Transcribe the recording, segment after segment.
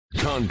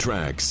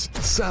Contracts,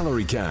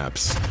 salary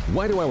caps.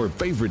 Why do our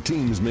favorite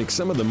teams make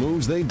some of the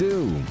moves they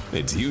do?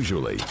 It's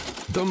usually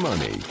the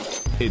money.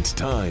 It's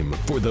time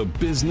for the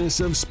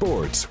Business of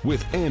Sports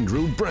with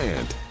Andrew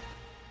Brandt.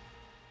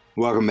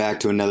 Welcome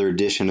back to another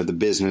edition of the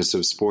Business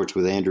of Sports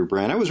with Andrew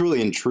Brandt. I was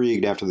really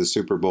intrigued after the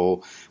Super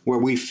Bowl where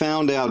we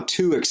found out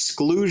two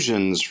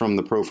exclusions from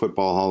the Pro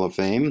Football Hall of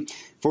Fame.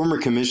 Former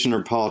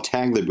Commissioner Paul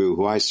Tagliabue,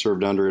 who I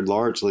served under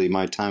largely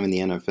my time in the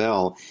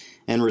NFL,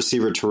 and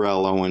receiver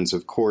Terrell Owens,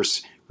 of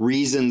course.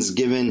 Reasons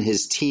given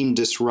his team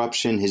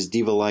disruption, his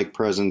diva-like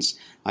presence,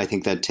 I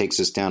think that takes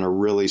us down a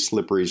really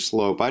slippery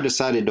slope. I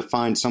decided to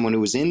find someone who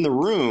was in the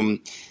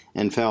room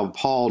and found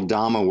Paul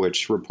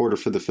Domowich, reporter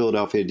for the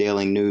Philadelphia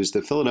Daily News,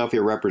 the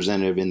Philadelphia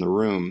representative in the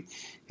room.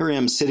 Here I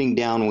am sitting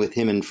down with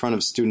him in front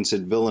of students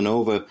at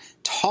Villanova,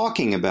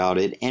 talking about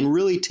it and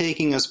really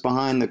taking us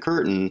behind the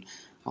curtain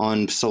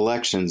on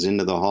selections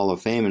into the Hall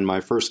of Fame. And my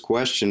first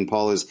question,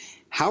 Paul, is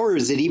how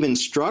is it even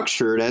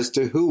structured as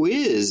to who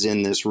is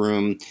in this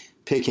room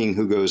picking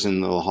who goes in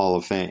the Hall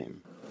of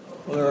Fame?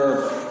 Well, there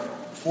are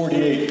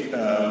 48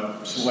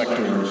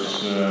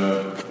 selectors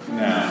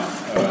now.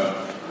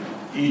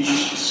 Each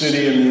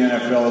city in the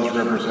NFL is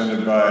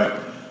represented by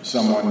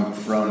someone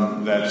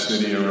from that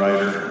city, a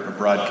writer, a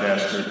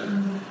broadcaster.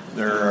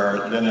 There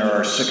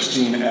are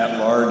 16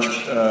 at-large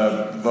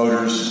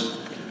voters,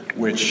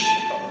 which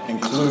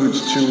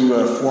includes two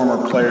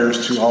former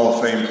players, two Hall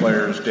of Fame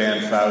players,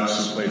 Dan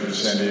Fouts, who played for the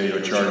San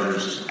Diego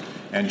Chargers,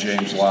 and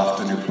James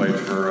Lofton, who played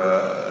for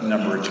a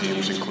number of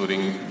teams,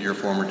 including your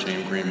former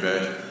team, Green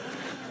Bay.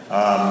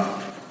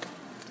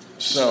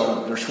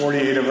 So there's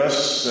 48 of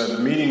us. The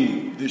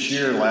meeting this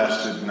year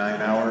lasted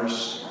 9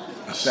 hours,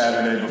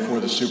 Saturday before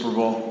the Super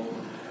Bowl.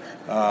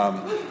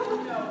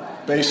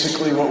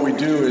 Basically what we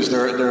do is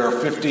there are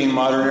 15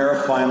 modern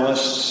era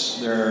finalists.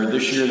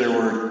 This year there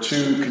were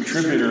 2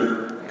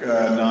 contributor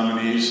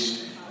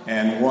nominees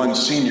and 1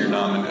 senior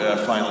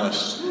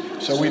finalist.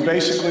 So we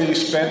basically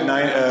spent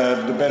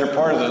the better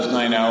part of those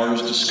 9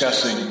 hours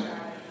discussing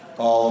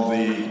all of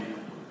the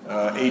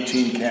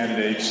 18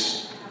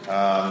 candidates.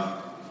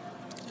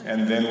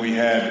 And then we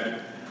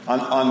had,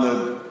 on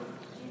the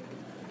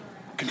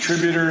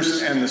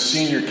contributors and the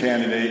senior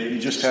candidate, you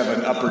just have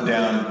an up or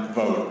down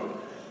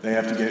vote. They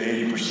have to get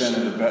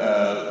 80%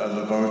 of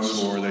the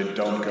votes or they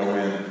don't go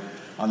in.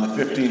 On the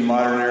 15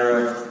 modern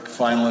era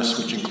finalists,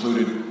 which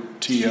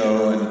included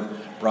T.O. and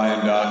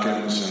Brian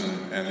Dawkins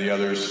and the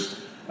others,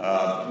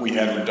 we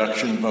had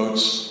reduction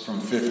votes from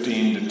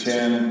 15 to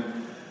 10.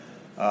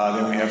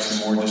 Then we have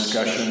some more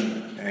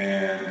discussion,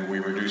 and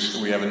we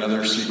have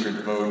another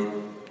secret vote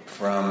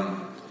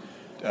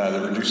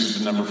that reduces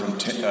the number from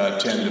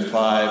 10 to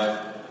 5.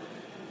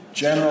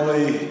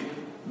 Generally,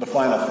 the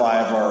final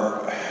 5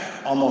 are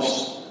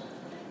almost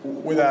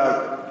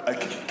I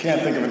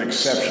can't think of an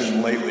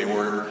exception lately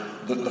where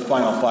the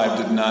final 5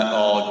 did not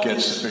all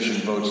get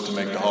sufficient votes to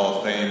make the Hall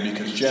of Fame,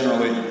 because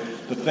generally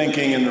the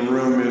thinking in the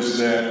room is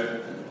that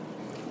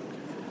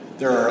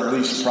there are at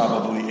least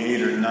probably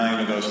 8 or 9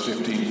 of those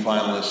 15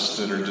 finalists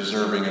that are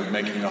deserving of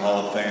making the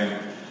Hall of Fame.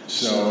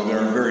 So there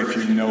are very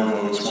few no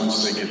votes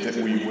once they get that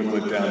we whittle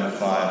it down to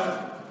 5.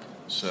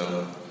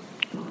 So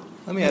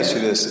let me ask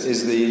you this: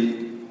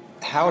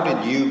 how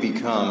did you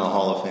become a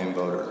Hall of Fame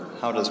voter?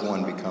 How does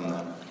one become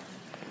that?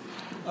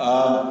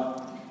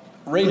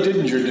 Ray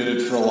Didinger did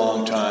it for a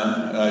long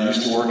time. I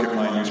used to work at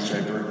my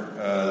newspaper,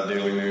 the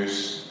Daily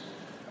News.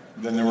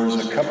 Then there was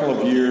a couple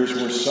of years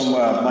where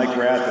Mike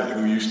Rathett,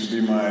 who used to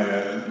be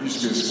the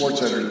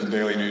sports editor at the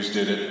Daily News,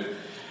 did it.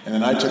 And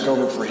then I took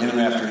over for him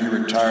after he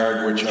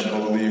retired, which I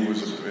believe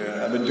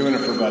I've been doing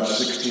it for about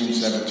 16,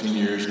 17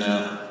 years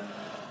now.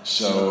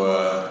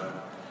 So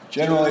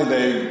generally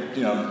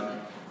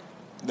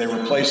they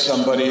replace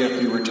somebody if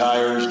he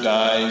retires,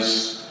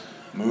 dies,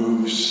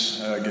 moves,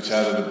 gets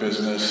out of the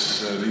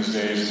business. These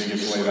days he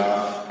gets laid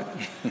off.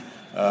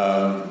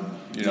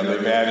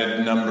 They've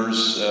added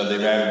numbers.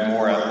 They've added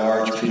more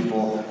at-large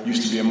people.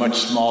 Used to be a much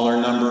smaller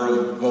number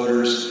of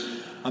voters.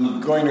 I'm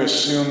going to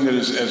assume that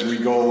as we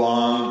go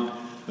along,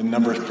 the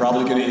number is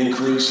probably going to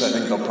increase. I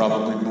think they'll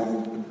probably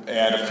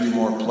add a few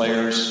more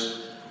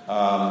players.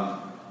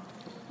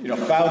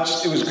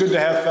 Fouts, it was good to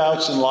have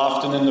Fouts and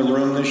Lofton in the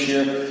room this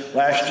year.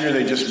 Last year,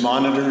 they just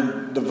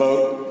monitored the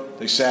vote.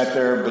 They sat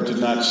there but did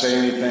not say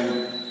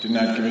anything, did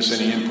not give us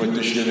any input.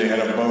 This year, they had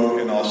a vote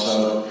and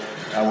also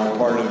were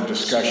part of the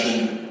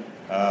discussion.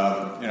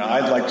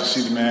 I'd like to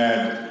see them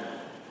add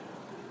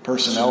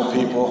personnel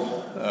people,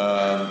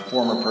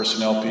 former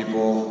personnel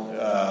people,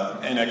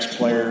 and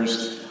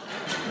ex-players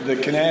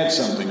that can add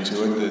something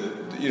to it.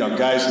 That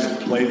guys that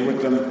have played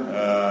with them,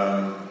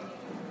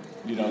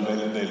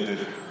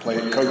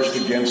 that coached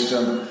against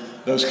them,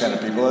 those kind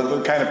of people,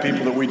 the kind of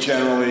people that we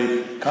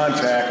generally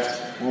contact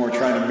when we're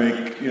trying to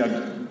make,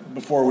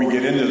 before we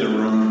get into the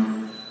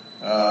room,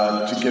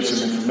 to get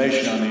some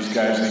information on these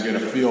guys and get a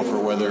feel for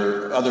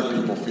whether other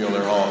people feel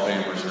they're Hall of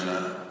Famers or not.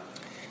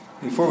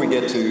 Before we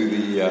get to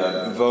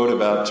the vote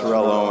about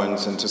Terrell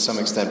Owens and to some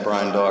extent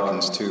Brian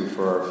Dawkins too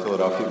for our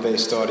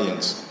Philadelphia-based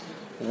audience,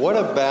 What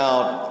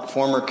about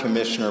former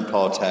Commissioner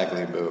Paul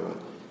Tagliabue?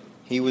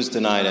 He was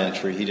denied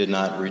entry. He did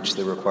not reach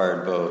the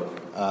required vote.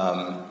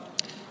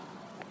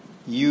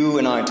 You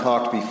and I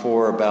talked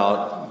before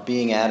about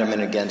being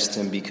adamant against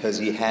him because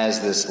he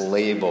has this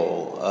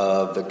label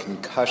of the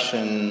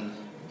concussion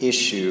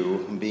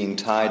issue being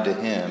tied to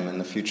him and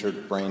the future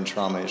brain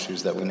trauma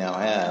issues that we now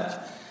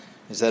have.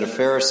 Is that a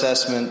fair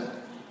assessment?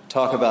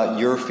 Talk about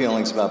your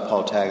feelings about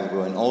Paul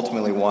Tagliabue and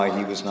ultimately why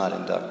he was not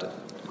inducted.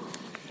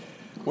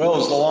 Well, it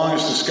was the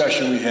longest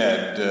discussion we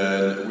had.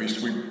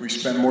 We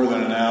spent more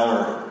than an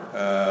hour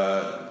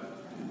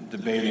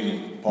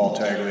debating Paul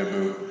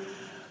Tagliabue.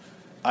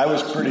 I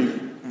was pretty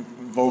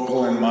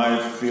vocal in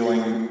my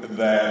feeling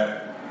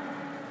that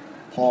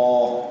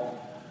Paul,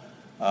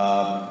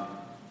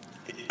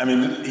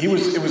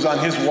 it was on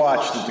his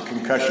watch that the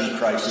concussion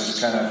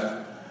crisis kind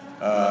of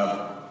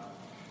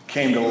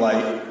came to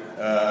light.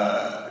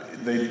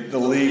 The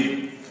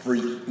league for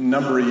a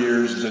number of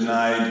years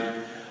denied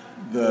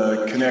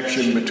the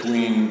connection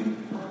between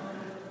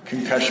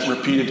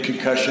repeated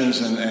concussions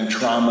and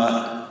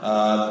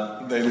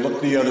trauma. They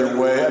looked the other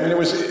way.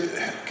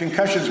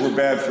 Concussions were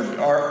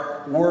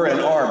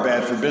and are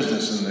bad for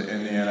business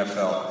in the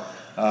NFL,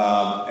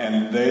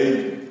 and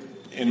they,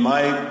 in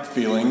my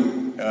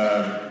feeling,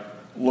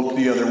 looked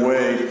the other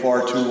way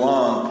far too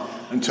long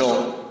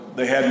until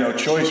they had no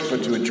choice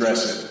but to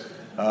address it.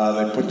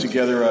 They put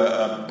together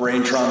a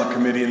brain trauma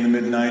committee in the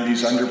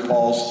mid-'90s under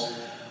Paul's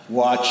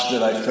watch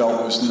that I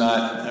felt was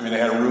not. They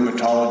had a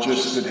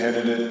rheumatologist that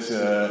headed it,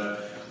 a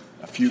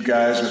few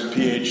guys with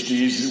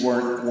PhDs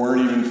that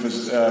weren't even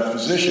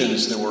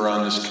physicians that were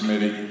on this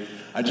committee.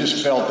 I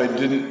just felt they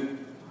didn't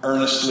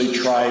earnestly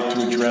try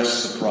to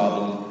address the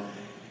problem,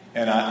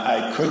 and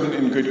I couldn't,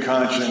 in good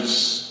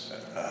conscience,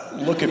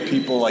 look at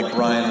people like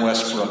Brian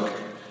Westbrook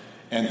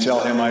and tell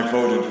him I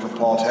voted for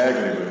Paul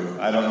Tagliabue.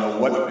 I don't know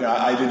what.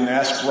 I didn't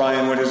ask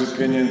Brian what his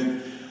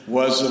opinion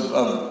was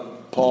of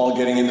Paul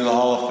getting into the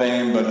Hall of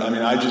Fame, but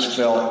I just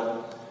felt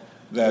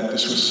that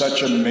this was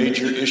such a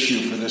major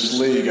issue for this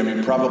league.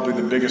 Probably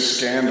the biggest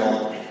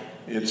scandal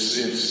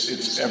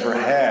it's ever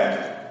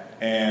had,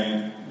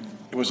 and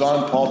it was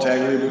on Paul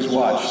Tagliabue's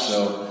watch.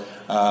 So,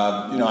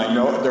 I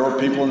know there were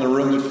people in the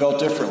room that felt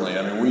differently.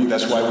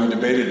 That's why we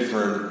debated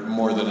for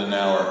more than an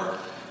hour.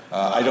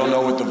 I don't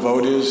know what the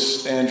vote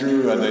is,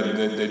 Andrew.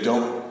 They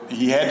don't.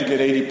 He had to get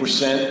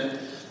 80%.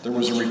 There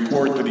was a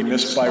report that he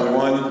missed by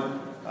one.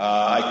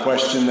 I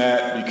question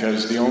that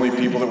because the only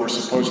people that were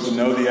supposed to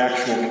know the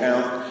actual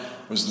count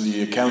was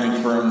the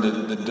accounting firm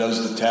that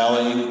does the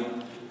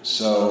tallying.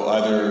 So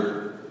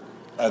either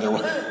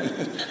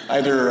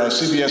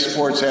CBS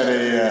Sports had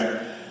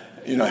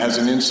has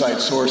an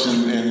inside source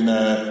in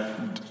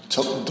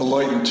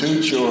Deloitte and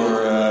Touche,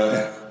 or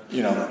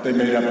they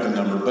made up the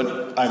number.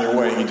 But either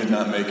way, he did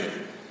not make it.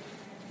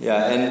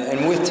 Yeah,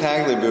 and with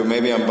Tagliabue,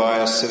 maybe I'm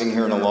biased sitting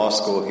here in a law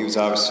school. He was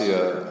obviously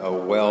a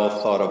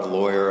well-thought-of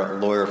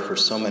lawyer for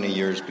so many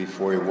years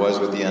before he was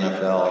with the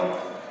NFL,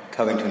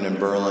 Covington and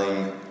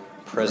Burling,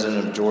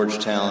 president of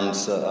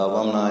Georgetown's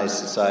Alumni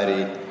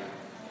Society.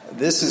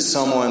 This is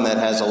someone that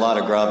has a lot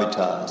of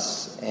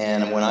gravitas.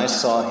 And when I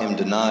saw him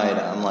denied,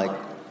 I'm like,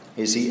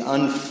 is he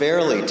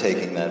unfairly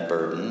taking that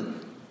burden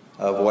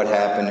of what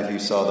happened if you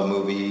saw the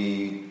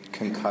movie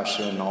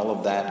Concussion, all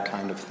of that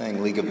kind of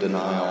thing, League of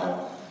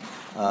Denial?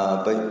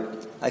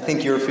 But I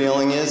think your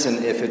feeling is,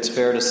 and if it's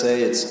fair to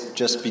say, it's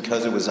just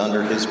because it was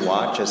under his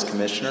watch as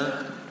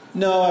commissioner?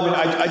 No,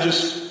 I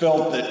just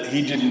felt that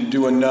he didn't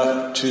do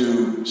enough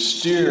to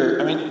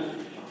steer.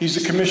 He's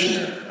the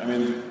commissioner.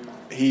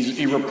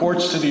 He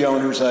reports to the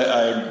owners.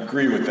 I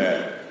agree with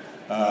that.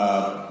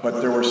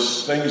 But there were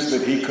things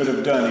that he could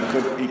have done.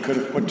 He could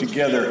have put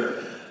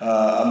together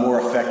a more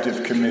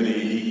effective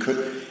committee.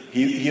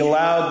 He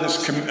allowed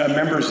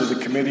members of the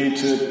committee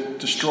to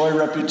destroy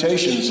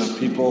reputations of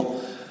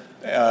people,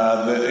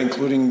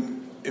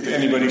 including, if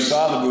anybody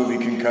saw the movie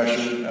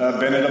Concussion,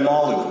 Bennett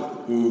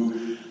Amalu,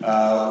 who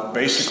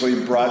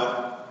basically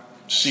brought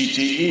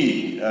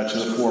CTE to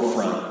the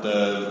forefront.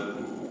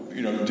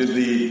 Did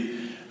the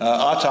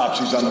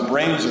autopsies on the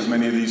brains of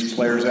many of these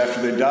players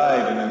after they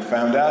died, and then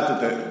found out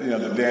that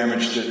the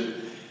damage that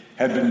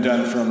had been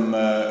done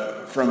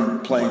from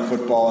playing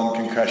football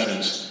and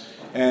concussions.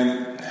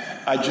 And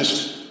I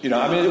just,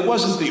 it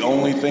wasn't the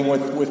only thing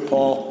with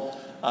Paul.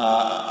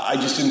 I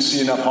just didn't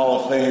see enough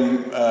Hall of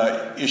Fame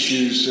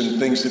issues and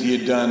things that he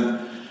had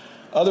done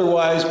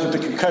otherwise, but the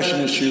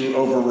concussion issue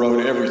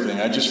overrode everything.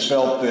 I just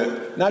felt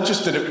that, not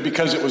just that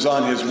because it was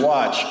on his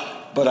watch,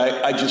 but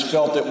I just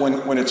felt that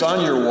when it's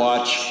on your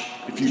watch,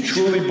 if you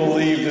truly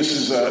believe this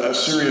is a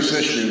serious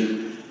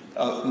issue,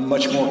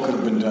 much more could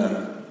have been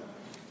done.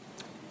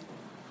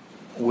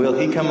 Will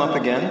he come up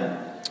again?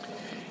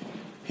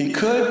 He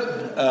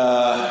could.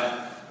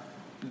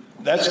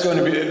 That's going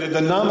to be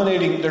the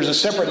nominating. There's a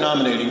separate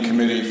nominating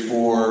committee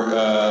for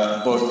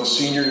both the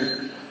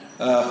senior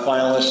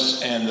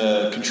finalists and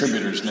the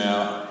contributors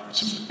now.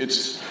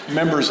 It's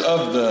members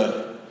of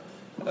the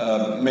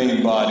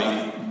main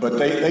body, but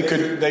they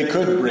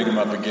could bring him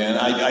up again.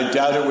 I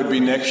doubt it would be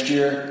next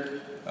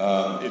year.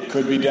 It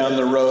could be down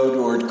the road,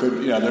 or it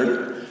could,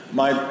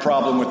 my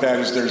problem with that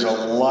is there's a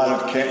lot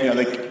of,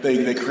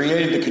 they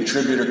created the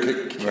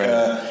contributor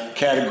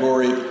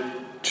category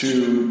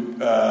to,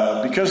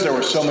 because there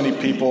were so many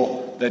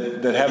people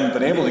that haven't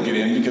been able to get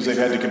in because they've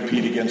had to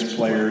compete against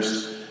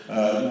players,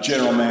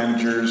 general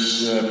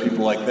managers,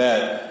 people like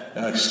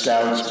that,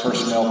 scouts,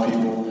 personnel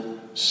people.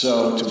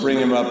 So to bring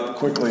him up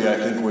quickly, I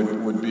think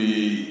would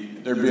be,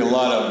 there'd be a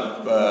lot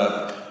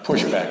of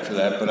pushback for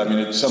that. But I mean,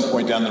 at some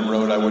point down the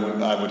road,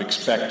 I would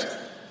expect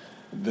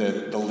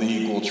that the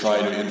league will try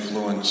to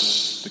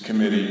influence the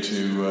committee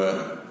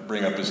to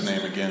bring up his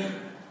name again.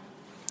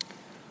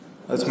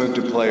 Let's move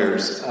to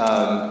players.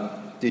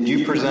 Did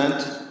you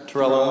present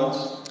Terrell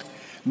Owens?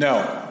 No,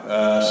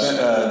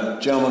 a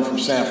gentleman from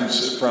San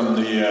Francisco, from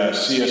the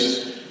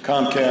CS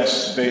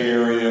Comcast Bay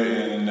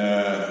Area in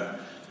the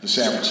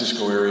San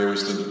Francisco area,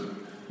 was the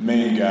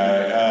main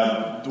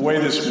guy. The way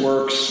this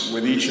works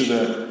with each of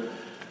the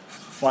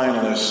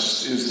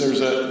finalists is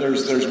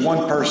there's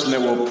one person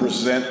that will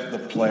present the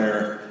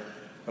player,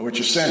 which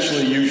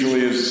essentially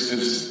usually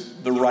is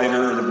the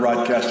writer or the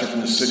broadcaster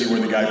from the city where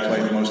the guy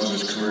played most of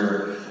his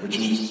career, which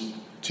in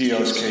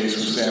T.O.'s case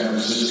was San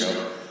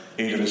Francisco.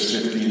 8 of his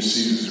 15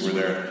 seasons were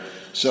there.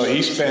 So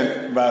he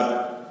spent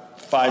about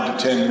 5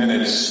 to 10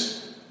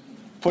 minutes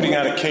putting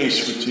out a case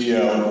for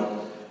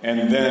T.O.,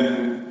 and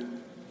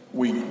then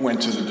we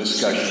went to the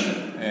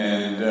discussion,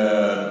 and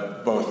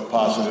both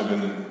positive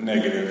and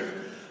negative.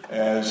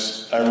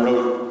 As I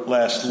wrote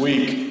last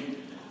week,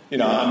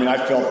 I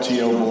felt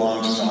T.O.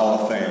 belongs in the Hall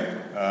of Fame.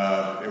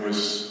 It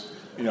was,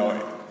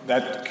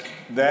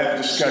 that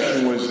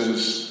discussion was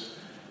as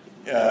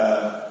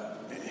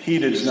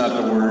heated is not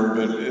the word,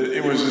 but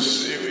it was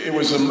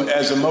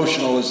as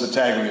emotional as the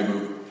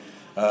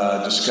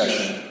Tagliabue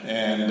discussion,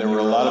 and there were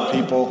a lot of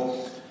people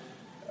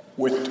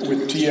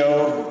with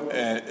T.O.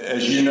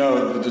 As you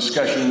know, the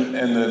discussion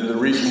and the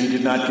reason he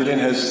did not get in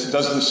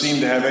doesn't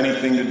seem to have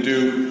anything to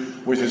do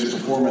with his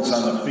performance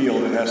on the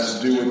field. It has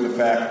to do with the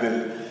fact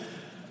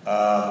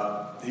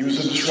that he was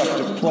a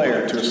disruptive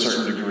player to a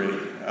certain degree.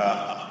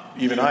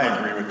 Even I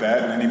agree with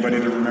that, and anybody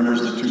that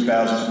remembers the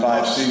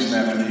 2005 season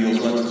after the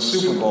Eagles went to the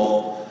Super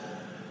Bowl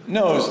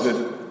knows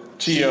that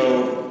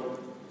T.O.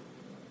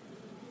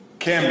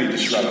 can be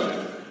disruptive.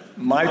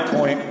 My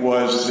point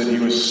was that he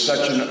was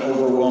such an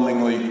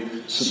overwhelmingly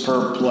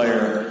superb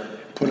player,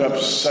 put up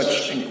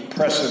such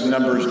impressive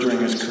numbers during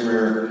his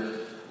career,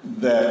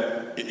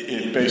 that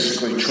it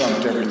basically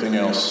trumped everything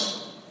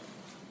else.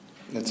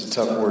 That's a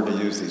tough word to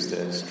use these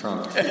days,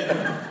 trumped.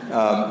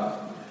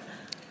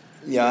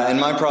 Yeah, and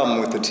my problem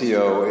with the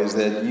T.O. is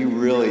that you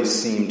really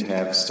seem to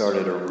have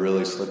started a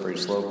really slippery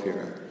slope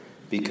here.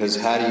 Because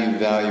how do you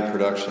value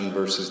production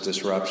versus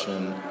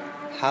disruption?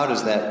 How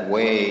does that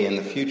weigh in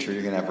the future?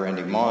 You're going to have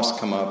Randy Moss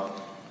come up.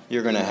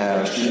 You're going to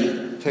have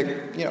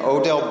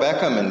Odell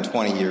Beckham in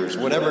 20 years,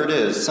 whatever it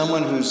is.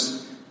 Someone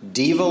who's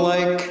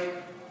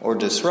diva-like or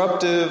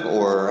disruptive,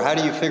 or how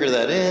do you figure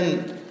that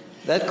in?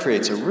 That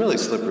creates a really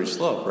slippery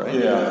slope, right?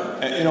 Yeah.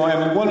 And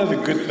one of the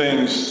good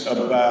things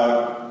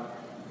about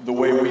the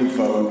way we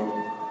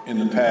vote in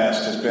the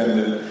past has been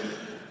that,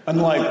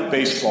 unlike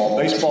baseball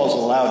is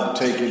allowed to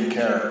take in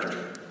character.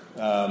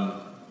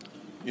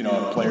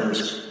 A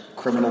player's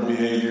criminal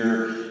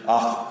behavior,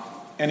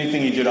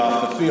 anything he did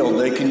off the field,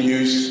 they can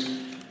use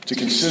to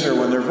consider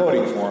when they're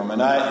voting for him.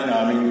 And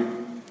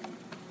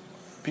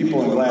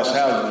people in glass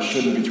houses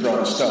shouldn't be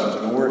throwing stones.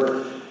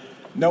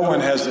 No one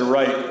has the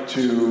right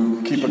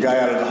to keep a guy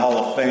out of the Hall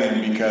of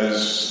Fame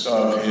because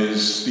of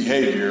his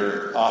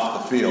behavior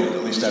off the field.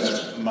 At least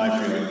that's my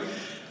feeling.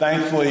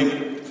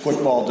 Thankfully,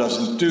 football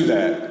doesn't do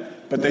that.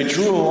 But they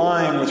drew a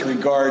line with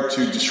regard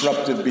to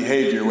disruptive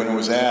behavior when it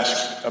was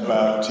asked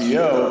about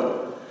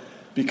T.O.,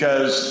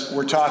 because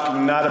we're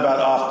talking not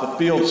about off the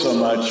field so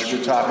much.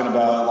 We're talking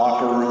about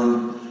locker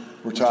room.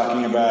 We're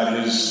talking about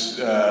his,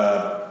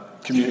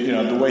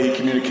 the way he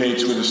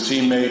communicates with his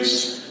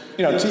teammates.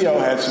 T.O.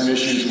 had some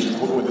issues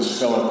with his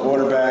fellow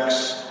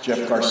quarterbacks,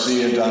 Jeff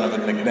Garcia,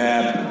 Donovan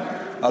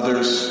McNabb,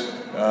 others.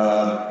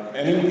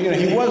 And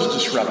he was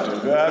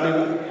disruptive.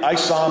 I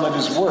saw him at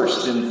his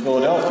worst in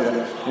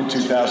Philadelphia in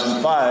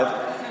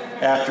 2005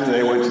 after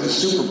they went to the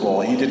Super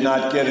Bowl. He did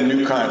not get a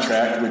new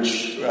contract, which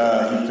he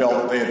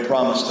felt they had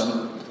promised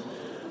him.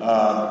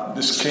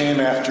 This came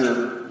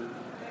after,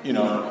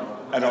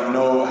 I don't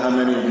know how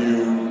many of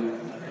you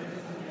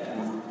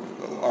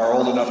are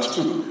old enough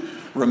to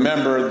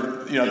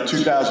remember,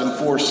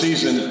 2004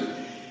 season.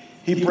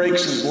 He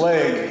breaks his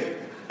leg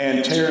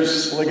and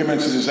tears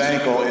ligaments in his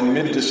ankle in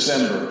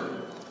mid-December.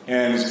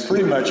 And is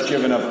pretty much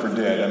given up for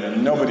dead.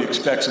 Nobody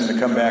expects him to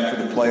come back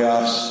for the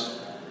playoffs.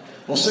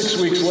 Well, 6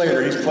 weeks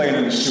later, he's playing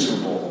in the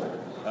Super Bowl,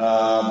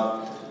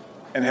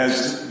 and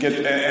has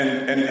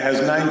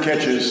 9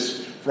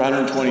 catches for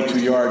 122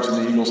 yards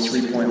in the Eagles'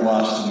 3-point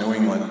loss to New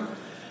England.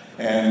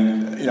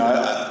 And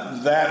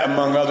that,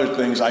 among other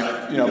things,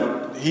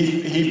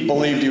 he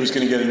believed he was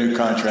going to get a new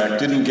contract,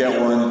 didn't get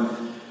one.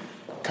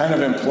 Kind of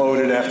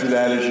imploded after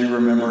that, as you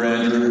remember,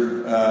 Andrew.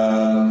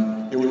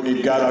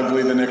 It got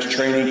ugly the next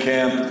training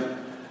camp.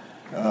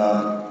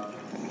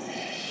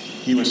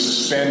 He was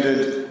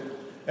suspended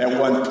at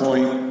one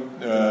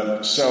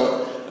point.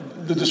 So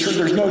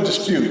there's no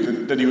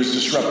dispute that he was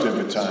disruptive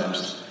at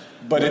times.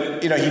 But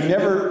he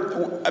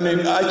never. I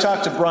mean, I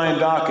talked to Brian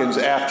Dawkins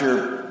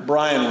after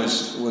Brian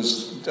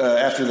was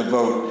after the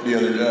vote the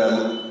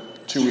other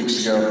 2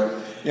 weeks ago.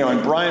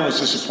 And Brian was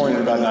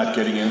disappointed about not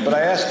getting in. But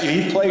I asked,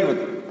 he played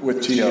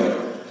with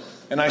T.O.,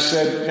 and I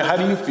said, how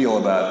do you feel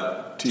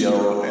about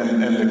T.O.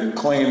 and the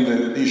claim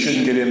that he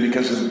shouldn't get in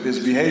because of his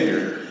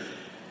behavior?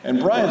 And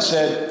Brian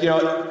said,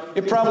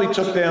 it probably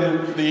took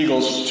them, the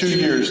Eagles, 2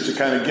 years to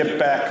kind of get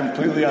back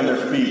completely on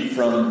their feet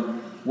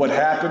from what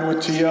happened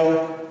with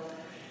T.O.,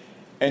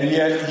 and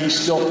yet he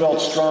still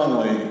felt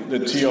strongly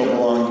that T.O.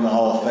 belonged in the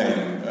Hall of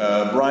Fame.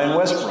 Brian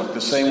Westbrook,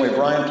 the same way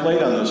Brian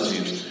played on those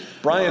teams.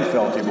 Brian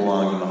felt he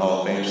belonged in the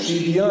Hall of Fame.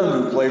 Steve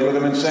Young, who played with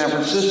him in San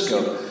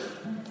Francisco,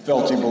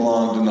 felt he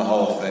belonged in the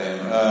Hall of Fame.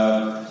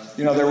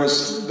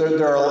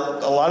 There are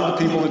a lot of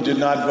the people that did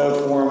not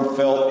vote for him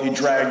felt he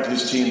dragged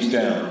his teams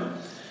down.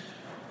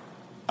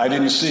 I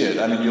didn't see it.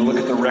 I mean, you look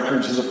at the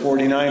records of the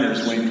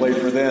 49ers when he played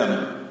for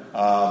them.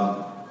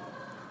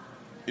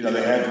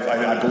 They had,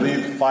 I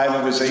believe, 5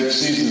 of his 8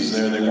 seasons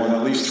there. They won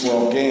at least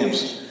 12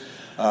 games.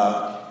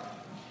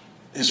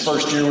 His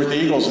first year with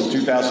the Eagles in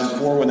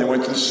 2004, when they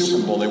went to the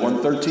Super Bowl, they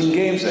won 13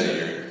 games that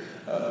year.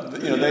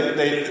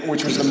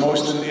 Which was the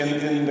most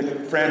in the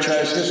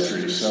franchise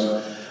history.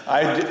 So,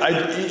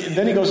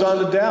 then he goes on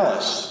to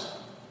Dallas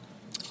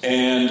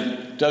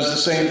and does the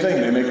same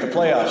thing. They make the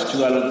playoffs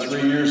 2 out of the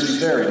 3 years he's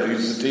there. He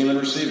leads the team in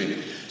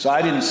receiving. So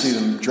I didn't see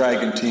them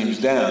dragging teams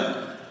down,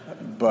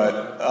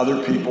 but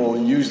other people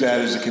use that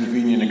as a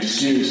convenient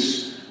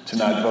excuse to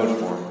not vote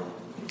for him.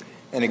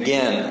 And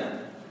again,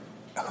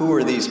 who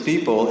are these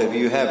people? If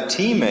you have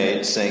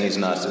teammates saying he's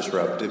not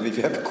disruptive, if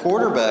you have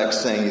quarterbacks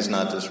saying he's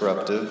not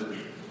disruptive,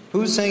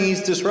 who's saying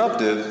he's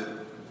disruptive?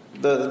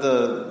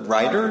 The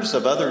writers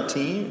of other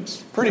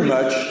teams? Pretty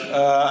much.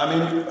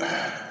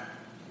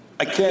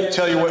 I can't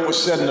tell you what was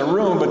said in the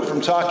room, but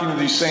from talking to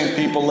these same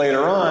people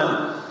later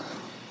on,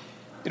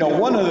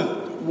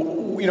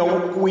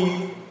 we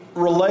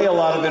relay a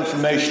lot of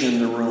information in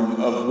the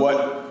room of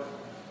what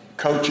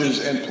coaches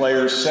and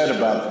players said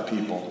about the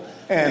people.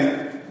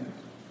 And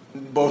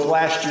both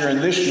last year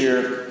and this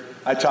year,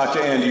 I talked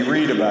to Andy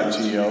Reid about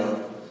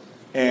T.O.,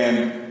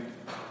 and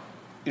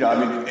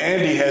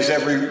Andy has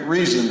every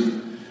reason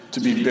to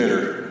be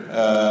bitter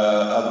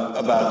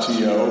about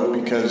T.O.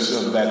 because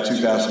of that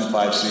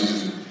 2005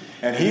 season.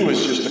 And he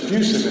was just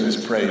effusive in his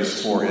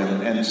praise for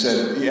him and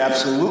said he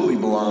absolutely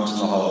belongs in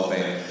the Hall of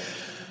Fame.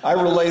 I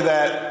relay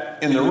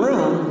that in the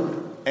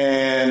room,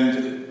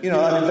 and,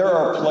 there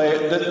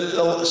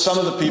are some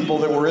of the people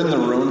that were in the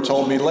room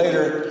told me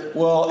later,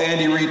 well,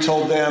 Andy Reid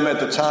told them at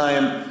the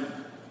time,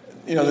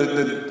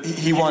 that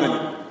he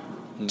wanted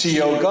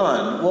T.O.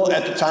 gone. Well,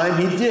 at the time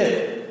he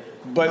did.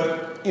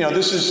 But,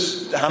 this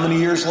is how many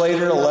years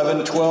later,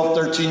 11, 12,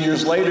 13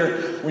 years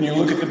later, when you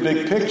look at the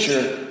big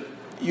picture,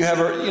 you have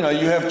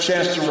a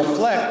chance to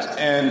reflect,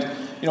 and,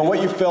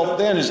 what you felt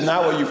then is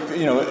not what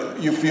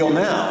you feel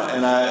now.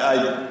 And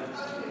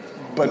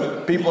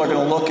but people are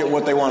going to look at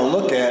what they want to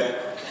look at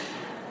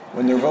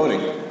when they're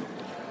voting.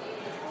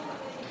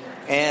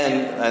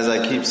 And as I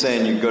keep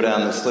saying, you go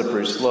down the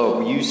slippery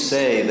slope. You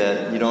say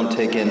that you don't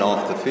take in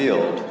off the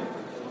field,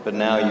 but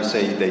now you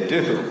say they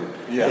do.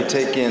 Yeah. They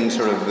take in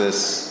sort of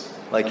this,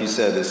 like you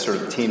said, this sort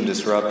of team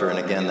disruptor, and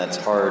again, that's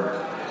hard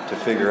to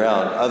figure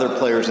out. Other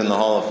players in the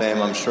Hall of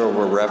Fame, I'm sure,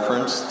 were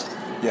referenced.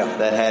 Yeah.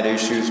 That had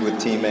issues with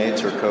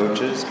teammates or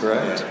coaches,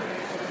 correct?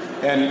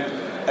 Yeah. And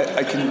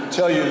I can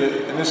tell you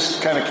that, and this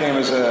kind of came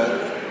as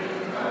a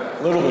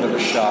little bit of a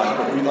shock,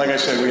 but like I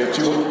said, we had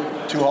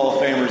two Hall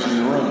of Famers in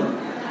the room.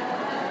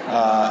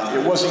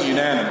 It wasn't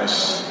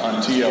unanimous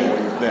on T.O.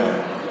 with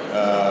them,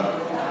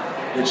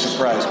 which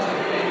surprised me.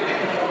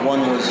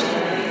 One was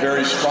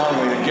very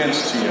strongly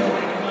against T.O.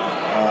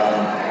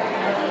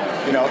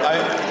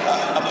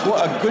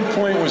 A good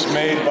point was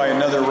made by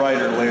another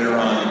writer later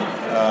on.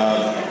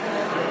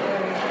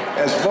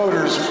 As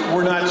voters,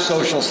 we're not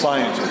social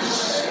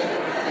scientists.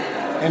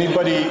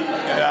 Anybody,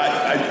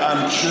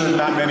 I'm sure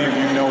not many of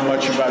you know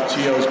much about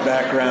T.O.'s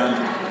background.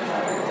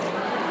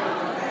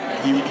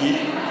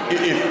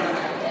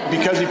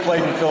 Because he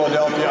played in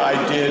Philadelphia, I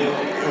did.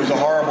 It was a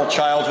horrible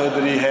childhood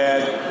that he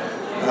had.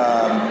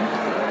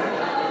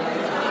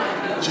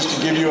 Just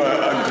to give you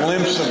a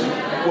glimpse of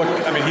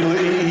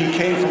he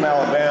came from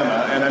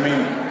Alabama, and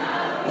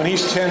when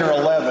he's 10 or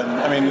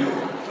 11,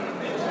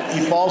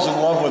 he falls in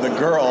love with a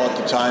girl at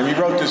the time. He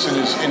wrote this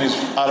in his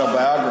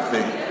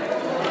autobiography,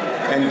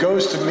 and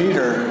goes to meet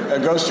her,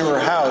 goes to her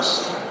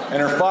house,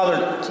 and her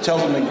father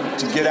tells him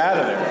to get out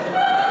of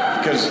there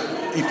because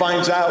he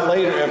finds out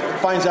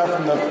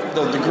from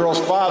the girl's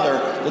father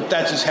that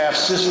that's his half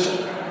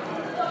sister.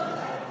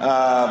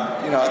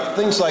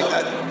 Things like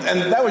that,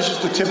 and that was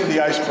just the tip of the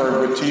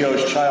iceberg with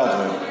T.O.'s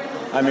childhood.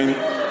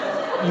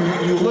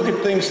 You look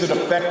at things that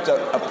affect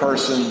a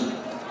person,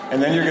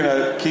 and then you're going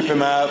to keep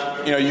him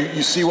out.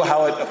 You see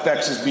how it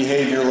affects his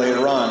behavior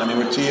later on.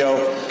 With T.O.,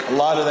 a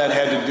lot of that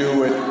had to do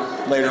with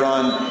later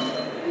on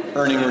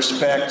earning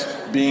respect,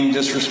 being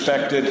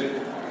disrespected,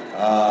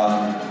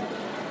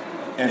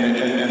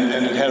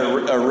 and it had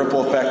a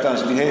ripple effect on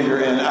his behavior.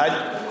 And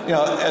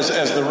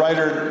as the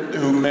writer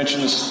who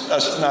mentioned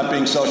us not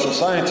being social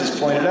scientists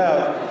pointed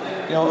out,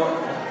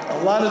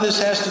 a lot of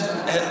this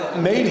has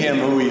made him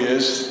who he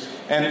is,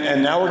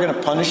 and now we're going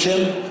to punish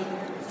him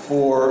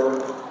for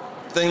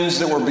things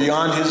that were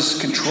beyond his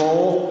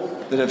control,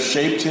 that have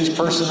shaped his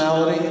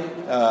personality.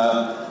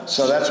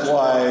 So that's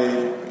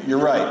why you're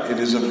right. It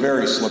is a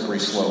very slippery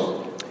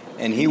slope.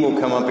 And he will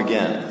come up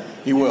again.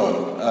 He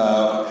will,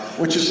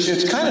 which is,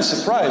 it's kind of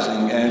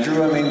surprising,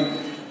 Andrew. I mean,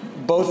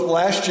 both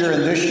last year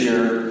and this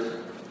year,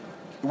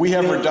 we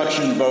have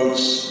reduction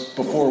votes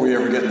before we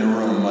ever get in the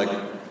room, like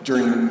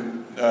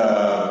during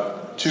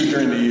two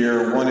during the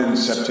year, one in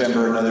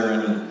September, another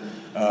in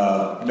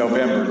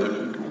November,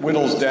 that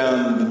whittles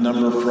down the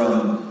number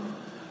from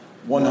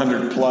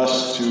 100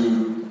 plus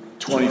to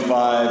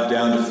 25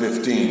 down to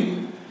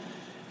 15.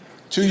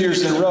 2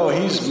 years in a row,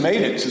 he's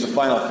made it to the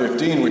final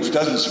 15, which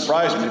doesn't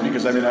surprise me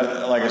because, I mean,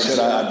 like I said,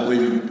 I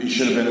believe he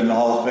should have been in the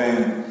Hall of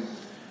Fame,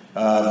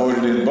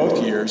 voted in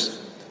both years.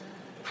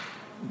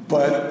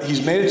 But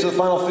he's made it to the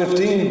final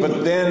 15,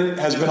 but then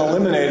has been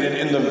eliminated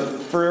in the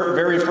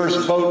very first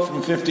vote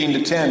from 15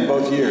 to 10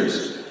 both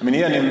years. I mean,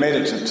 he hadn't even made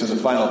it to the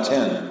final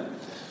 10.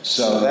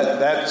 So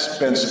that's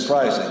been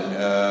surprising.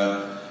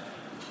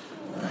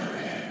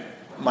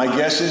 My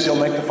guess is he'll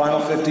make the final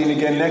 15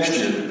 again next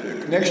year.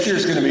 Next year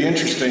is going to be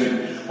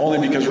interesting only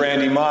because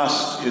Randy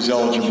Moss is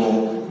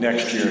eligible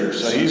next year.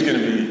 So he's going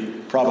to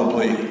be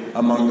probably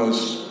among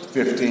those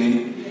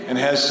 15 and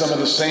has some of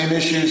the same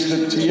issues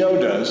that T.O.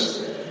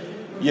 does.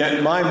 Yet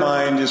in my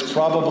mind is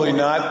probably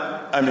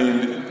not, I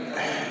mean,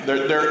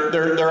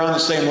 they're on the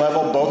same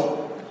level.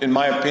 Both, in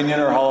my opinion,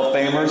 are Hall of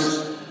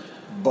Famers.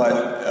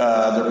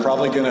 But they're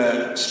probably going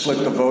to split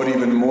the vote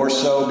even more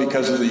so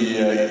because of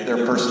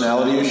their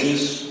personality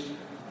issues.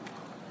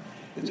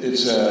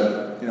 It's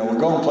we're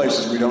going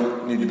places we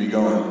don't need to be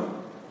going.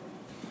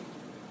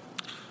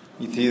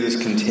 You see this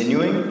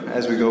continuing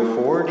as we go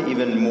forward,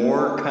 even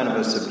more kind of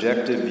a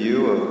subjective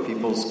view of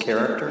people's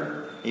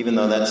character, even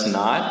though that's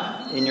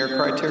not in your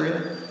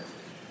criteria?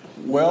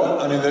 Well,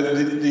 I mean,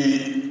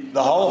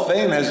 the Hall of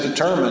Fame has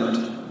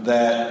determined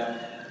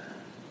that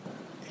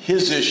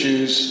his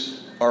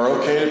issues are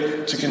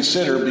okay to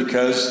consider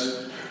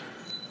because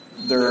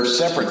they're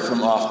separate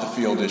from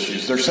off-the-field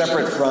issues. They're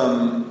separate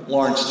from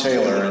Lawrence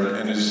Taylor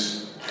and his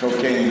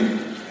cocaine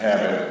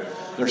habit.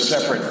 They're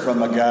separate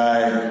from a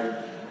guy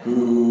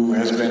who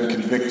has been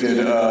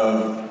convicted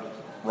of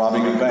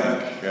robbing a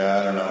bank.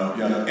 I don't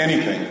know,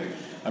 anything.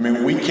 I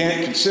mean, we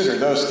can't consider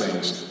those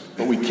things,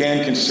 but we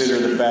can consider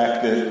the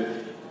fact that,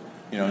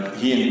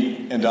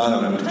 he and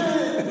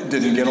Donovan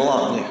didn't get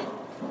along. Yeah.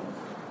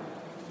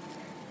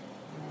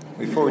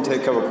 Before we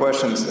take a couple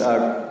questions,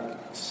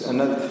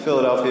 another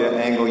Philadelphia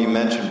angle, you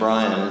mentioned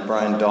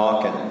Brian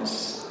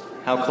Dawkins.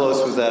 How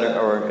close was that,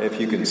 or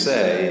if you can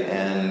say,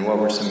 and what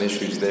were some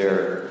issues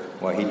there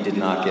why he did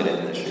not get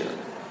in this year?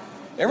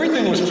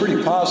 Everything was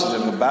pretty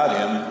positive about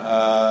him.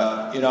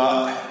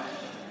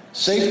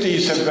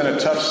 Safeties have been a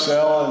tough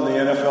sell in the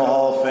NFL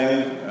Hall of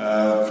Fame.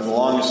 For the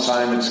longest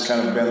time, it's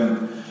kind of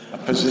been a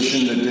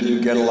position that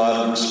didn't get a lot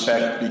of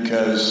respect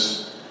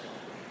because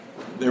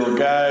there were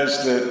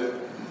guys that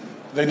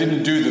they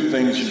didn't do the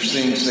things you're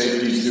seeing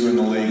safeties do in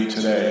the league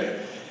today.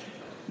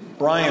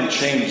 Brian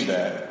changed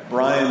that.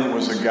 Brian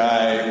was a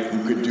guy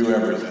who could do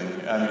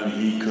everything. I mean,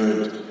 he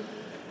could,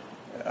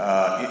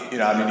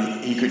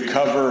 he could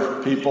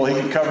cover people. He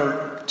could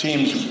cover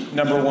teams'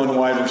 number one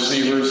wide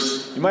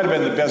receivers. He might have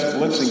been the best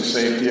blitzing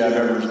safety I've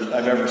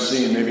ever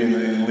seen, maybe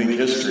in league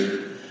history.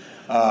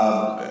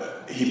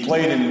 He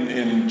played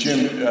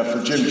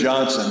for Jim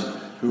Johnson,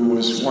 who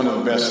was one of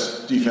the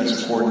best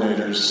defensive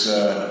coordinators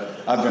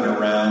I've been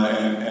around,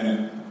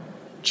 and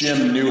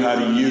Jim knew how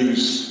to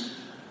use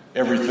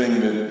everything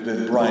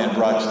that Brian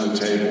brought to the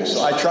table.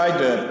 So I tried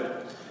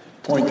to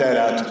point that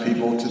out to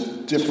people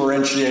to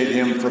differentiate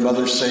him from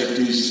other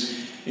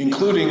safeties,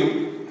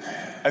 including,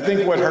 I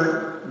think what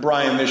hurt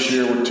Brian this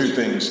year were two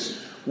things.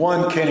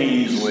 One,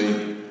 Kenny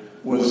Easley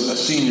was a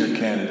senior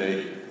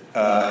candidate,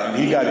 and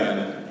he got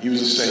in. He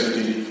was a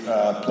safety,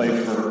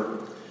 played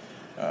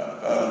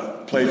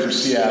for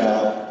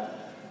Seattle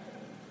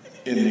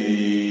in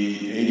the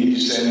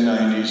 80s and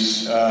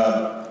 90s.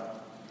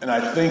 And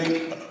I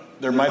think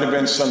there might have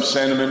been some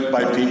sentiment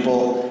by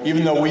people,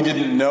 even though we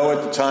didn't know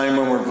at the time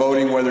when we're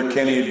voting whether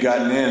Kenny had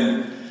gotten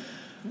in.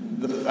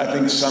 I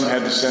think some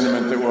had the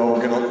sentiment that, well,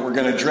 we're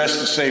going to address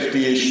the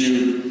safety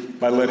issue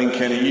by letting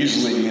Kenny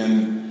Easley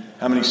in.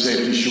 How many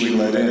safeties should we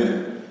let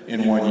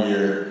in 1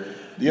 year?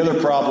 The other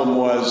problem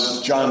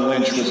was John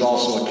Lynch was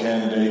also a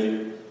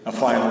candidate, a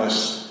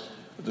finalist.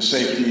 The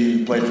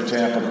safety played for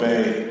Tampa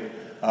Bay.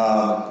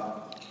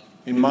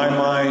 In my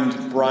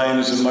mind, Brian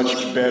is a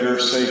much better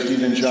safety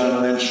than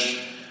John Lynch,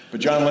 but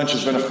John Lynch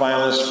has been a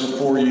finalist for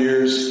 4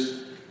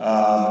 years.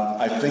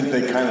 I think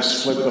they kind of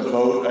split the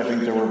vote.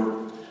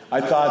 I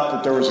thought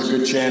that there was a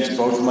good chance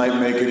both might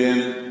make it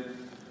in.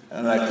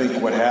 And I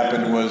think what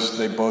happened was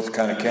they both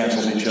kind of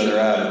canceled each other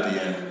out at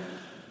the end.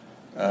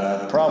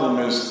 The problem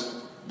is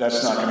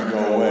that's not going to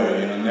go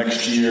away.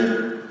 Next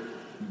year,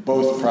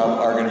 both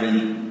are going to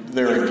be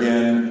there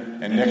again.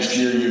 And next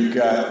year you've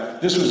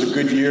got, this was a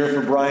good year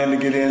for Brian to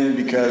get in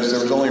because there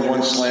was only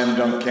one slam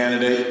dunk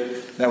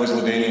candidate. That was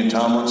LaDainian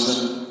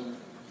Tomlinson.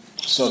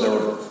 So there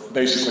were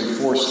basically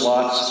 4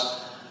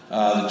 slots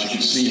that you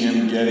could see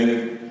him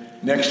getting.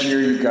 Next year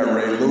you've got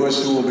Ray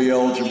Lewis, who will be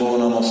eligible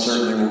and almost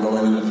certainly will go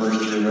into the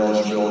first year of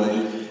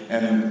eligibility.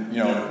 And,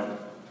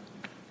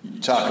 you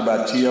talk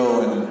about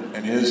T.O.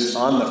 and his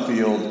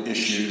on-the-field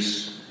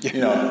issues.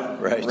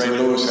 Right. Ray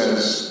Lewis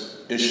has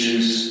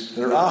issues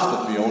that are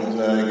off the field,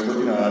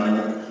 including,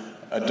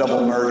 a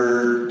double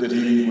murder that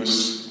he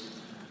was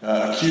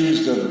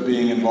accused of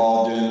being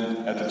involved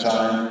in at the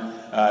time,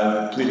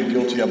 pleaded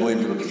guilty, I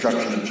believe, to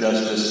obstruction of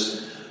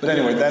justice. But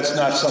anyway, that's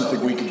not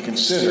something we can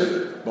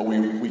consider, but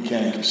we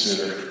can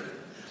consider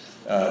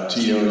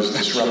T.O.'s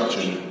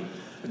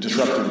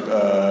disruptive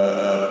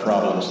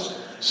problems.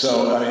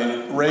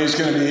 So, Ray's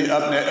going to be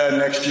up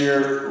next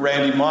year.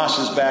 Randy Moss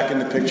is back in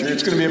the picture.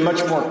 It's going to be a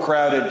much more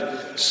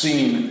crowded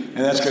scene, and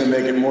that's going to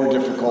make it more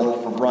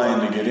difficult for Brian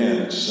to get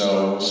in.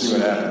 So, we'll see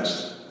what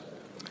happens.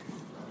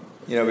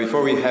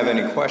 Before we have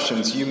any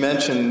questions, you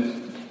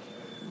mentioned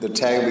the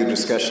tag league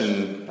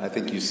discussion, I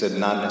think you said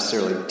not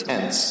necessarily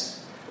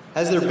tense.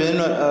 Has there been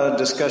a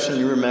discussion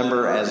you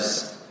remember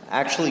as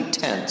actually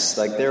tense?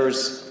 Like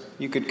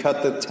you could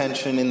cut the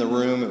tension in the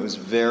room, it was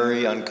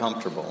very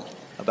uncomfortable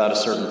about a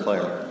certain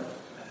player?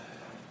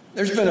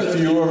 There's been a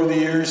few over the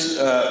years.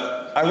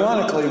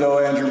 Ironically, though,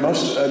 Andrew,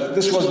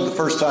 this wasn't the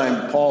first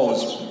time Paul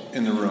was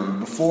in the room.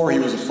 Before he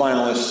was a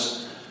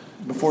finalist,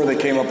 before they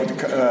came up with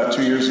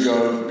 2 years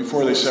ago,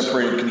 before they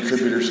separated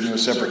contributors into a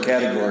separate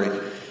category,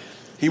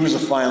 he was a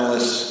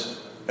finalist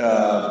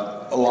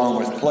along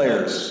with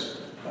players.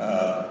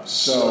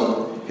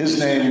 So his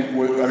name,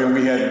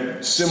 we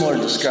had similar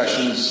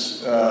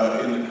discussions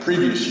in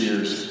previous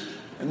years.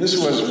 And this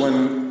was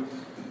when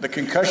the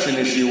concussion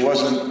issue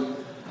wasn't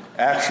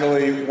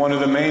actually one of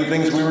the main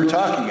things we were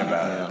talking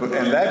about. Yeah.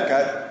 And that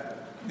got,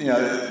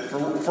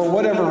 for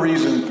whatever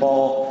reason,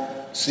 Paul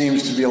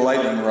seems to be a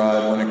lightning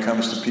rod when it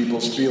comes to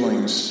people's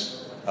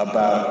feelings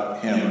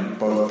about him,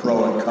 both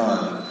pro and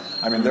con.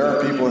 There are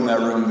people in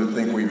that room that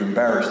think we've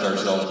embarrassed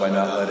ourselves by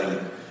not letting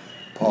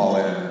Paul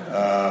in.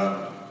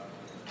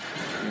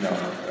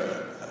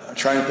 I'm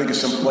trying to think of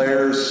some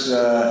players,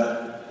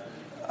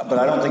 but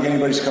I don't think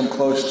anybody's come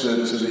close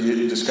to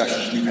the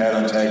discussions we've had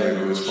on Tag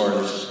League as far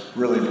as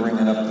really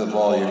bringing up the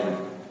volume.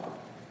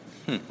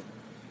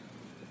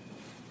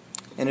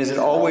 And is it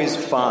always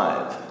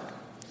 5?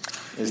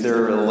 Is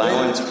there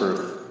allowance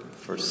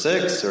for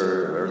 6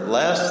 or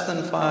less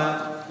than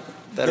 5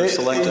 that are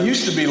selected? It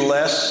used to be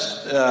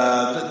less.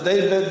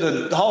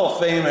 The Hall of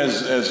Fame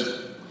has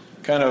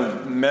kind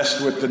of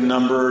messed with the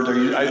number.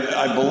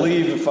 I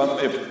believe,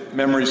 if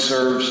memory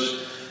serves,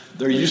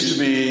 there used to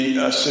be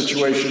a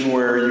situation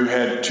where you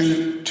had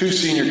two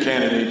senior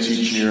candidates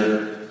each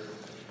year,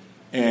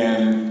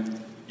 and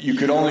you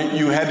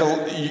had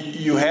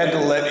to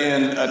let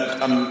in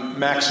a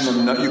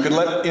maximum. You could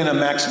let in a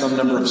maximum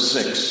number of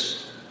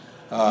 6,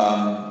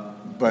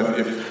 but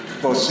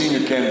if both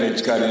senior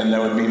candidates got in,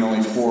 that would mean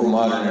only 4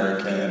 modern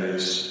era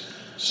candidates.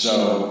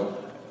 So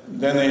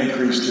then they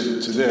increased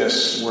it to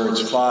this, where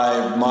it's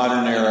 5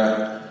 modern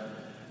era.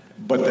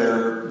 But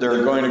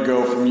they're going to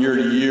go from year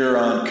to year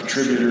on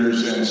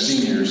contributors and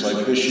seniors.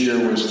 Like this year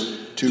was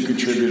 2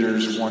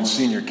 contributors, 1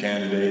 senior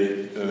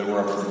candidate that were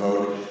up for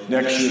vote.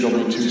 Next year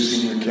there'll be 2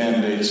 senior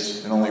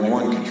candidates and only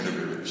 1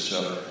 contributor.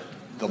 So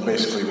they'll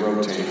basically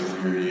rotate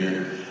from year to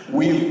year.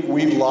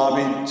 We've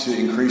lobbied to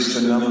increase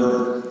the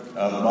number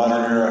of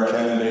modern era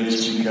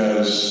candidates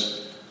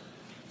because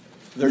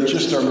there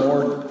just are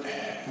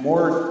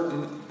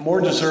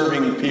more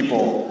deserving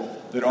people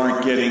that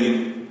aren't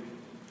getting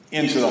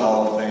into the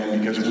Hall of Fame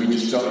because we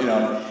just don't,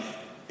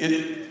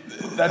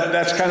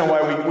 that's kind of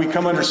why we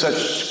come under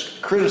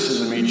such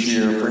criticism each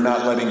year for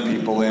not letting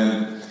people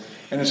in.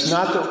 And it's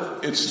not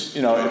that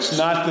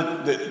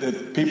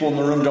people in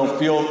the room don't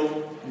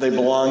feel they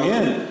belong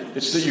in.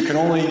 It's that you can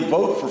only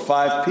vote for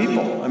 5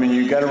 people.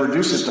 You got to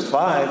reduce it to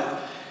 5,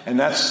 and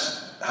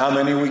that's how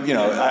many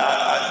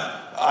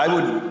I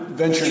would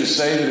venture to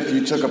say that if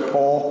you took a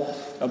poll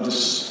of the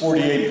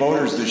 48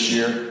 voters this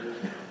year,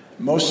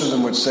 most of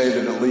them would say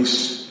that at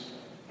least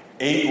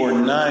 8 or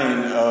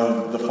 9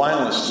 of the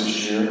finalists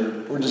this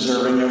year were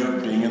deserving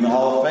of being in the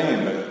Hall of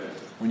Fame. But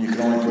when you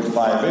can only put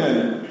 5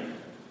 in,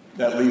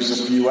 that leaves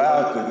a few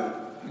out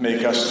that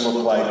make us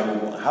look like,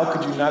 well, how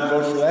could you not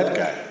vote for that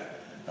guy?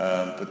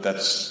 But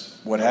that's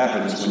what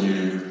happens when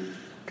you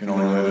can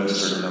only let a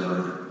certain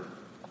number.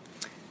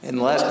 And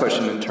the last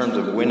question in terms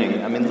of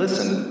winning,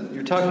 listen,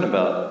 you're talking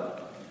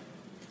about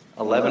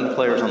 11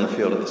 players on the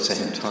field at the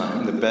same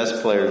time. The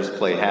best players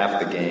play half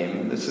the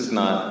game. This is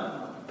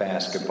not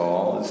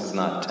basketball. This is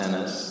not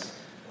tennis.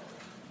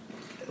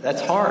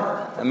 That's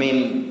hard.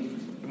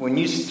 when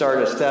you start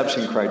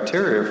establishing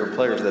criteria for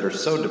players that are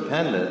so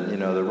dependent,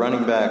 the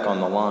running back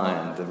on the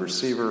line, the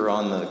receiver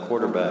on the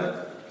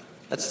quarterback,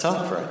 that's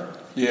tough, right?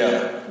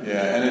 Yeah.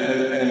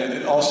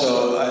 And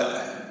also,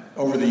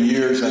 over the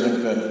years, I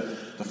think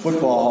the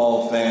Football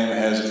Hall of Fame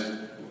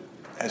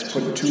has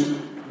put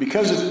two,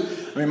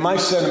 because my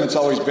sentiment's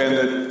always been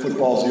that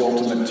football's the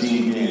ultimate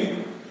team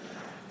game.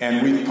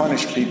 And we've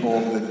punished people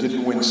that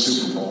didn't win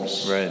Super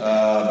Bowls.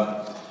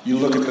 Right. You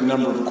look at the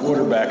number of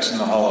quarterbacks in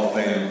the Hall of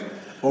Fame,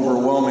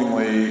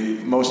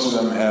 overwhelmingly, most of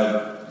them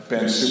have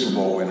been Super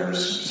Bowl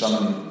winners,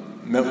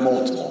 some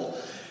multiple.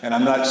 And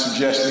I'm not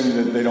suggesting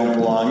that they don't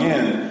belong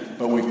in,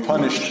 but we've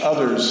punished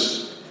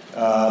others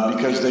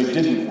because they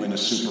didn't win a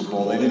Super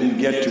Bowl. They didn't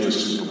get to a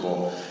Super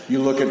Bowl. You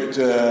look at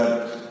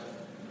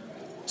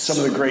some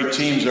of the great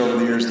teams over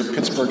the years, the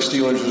Pittsburgh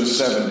Steelers of the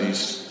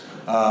 70s,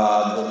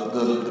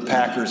 the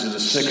Packers of the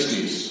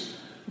 60s,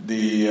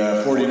 the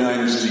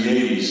 49ers of the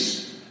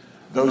 80s.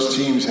 Those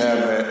teams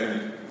have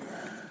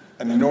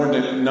an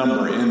inordinate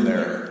number in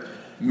there.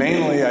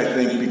 Mainly, I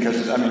think,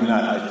 because, I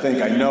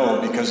know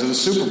because of the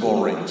Super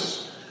Bowl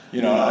rings.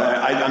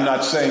 I'm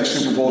not saying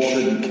Super Bowl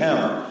shouldn't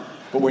count,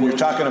 but when you're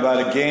talking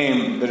about a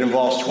game that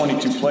involves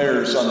 22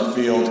 players on the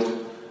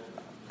field,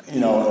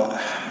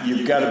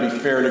 you've got to be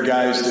fair to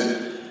guys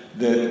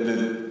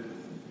that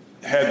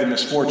had the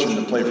misfortune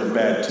to play for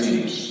bad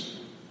teams.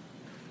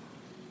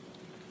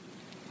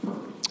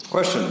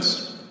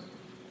 Questions?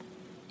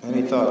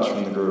 Any thoughts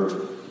from the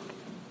group?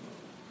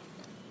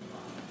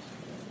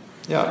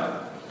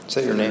 Yeah.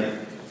 Say your name.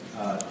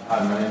 Hi,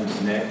 my name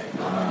is Nick.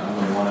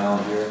 I'm the one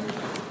out here.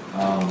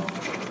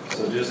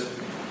 So just,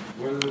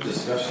 what are the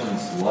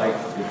discussions like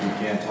if you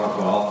can't talk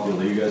about off the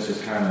field? Are you guys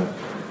just kind of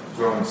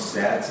throwing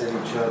stats at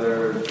each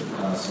other,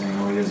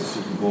 saying, he has a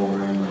Super Bowl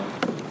ring?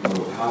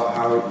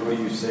 What do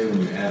you say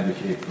when you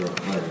advocate for a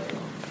player?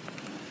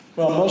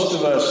 Well, most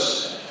of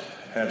us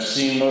have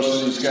seen most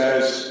of these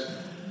guys.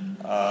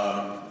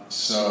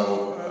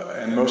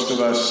 And most of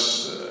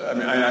us,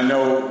 I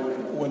know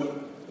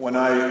when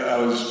I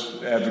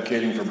was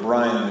advocating for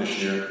Brian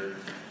this year,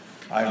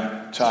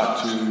 I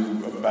talked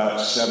to about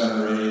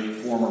 7 or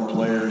 8 former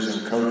players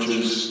and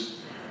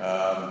coaches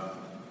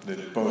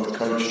that both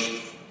coached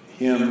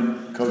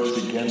him, coached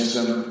against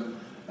him,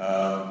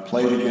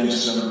 played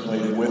against him,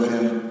 played with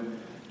him,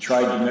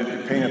 tried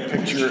to paint a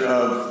picture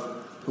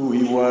of who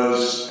he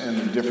was and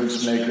the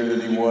difference maker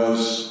that he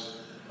was.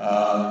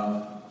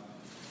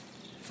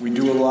 We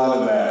do a lot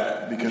of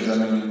that because,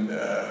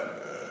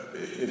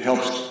 it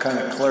helps kind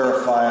of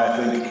clarify, I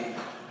think,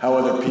 how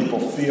other people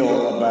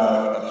feel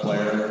about a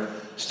player.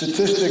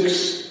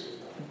 Statistics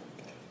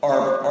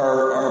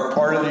are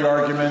part of the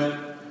argument,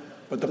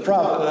 but the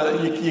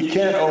problem, you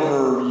can't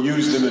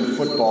overuse them in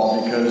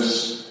football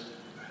because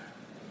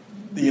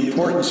the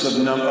importance of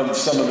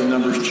some of the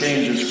numbers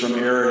changes from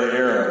era to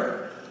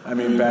era.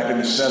 Back in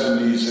the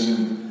 70s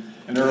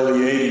and early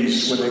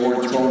 80s, when they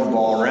weren't throwing the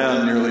ball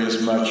around nearly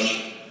as much,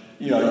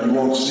 you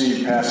won't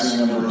see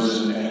passing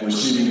numbers and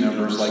receiving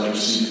numbers like you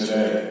see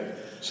today.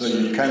 So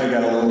you kind of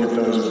got to look at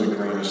those with a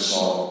grain of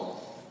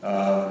salt.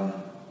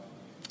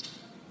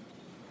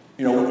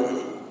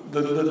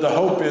 The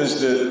hope is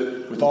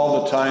that with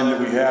all the time that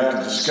we have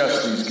to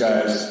discuss these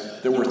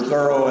guys, that we're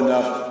thorough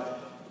enough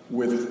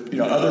with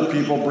other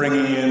people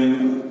bringing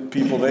in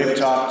people they've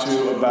talked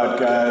to about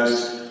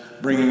guys,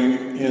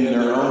 bringing in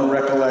their own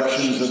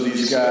recollections of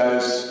these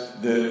guys,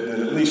 that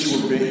at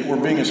least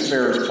we're being as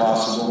fair as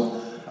possible.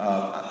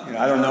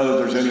 I don't know that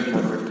there's any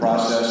perfect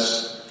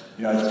process.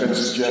 It's been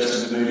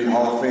suggested that maybe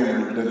Hall of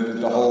Famer, that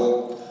the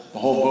whole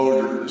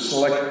voter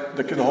select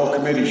the whole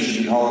committee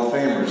should be Hall of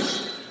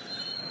Famers.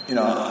 A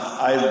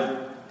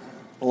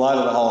lot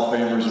of the Hall of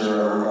Famers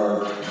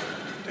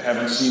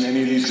haven't seen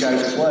any of these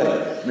guys play.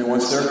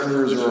 Once their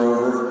careers are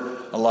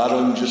over, a lot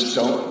of them just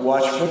don't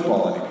watch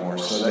football anymore.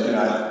 So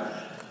that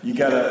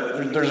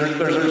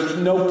there's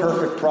no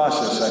perfect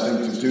process, I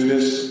think, to do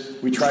this.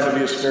 We try to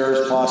be as fair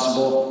as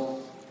possible.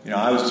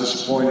 I was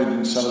disappointed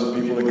in some of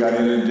the people that got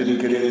in and didn't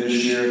get in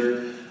this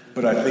year,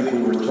 but I think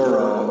we were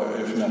thorough,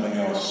 if nothing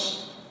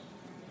else.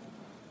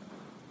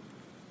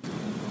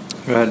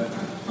 Go ahead.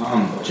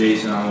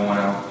 Jason, I'm one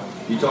out.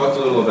 You talked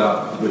a little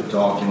about with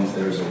Dawkins,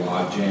 there's a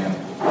log jam,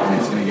 and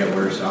it's going to get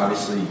worse.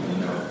 Obviously,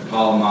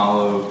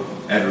 Polamalu,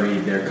 Ed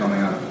Reed, they're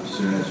coming up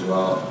soon as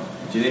well.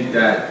 Do you think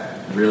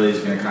that really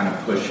is going to kind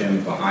of push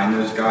him behind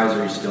those guys,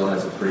 or he still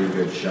has a pretty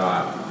good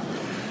shot?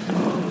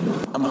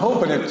 I'm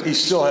hoping he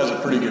still has a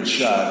pretty good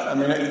shot.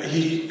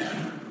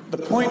 The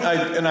point,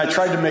 I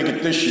tried to make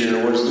it this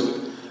year,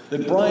 was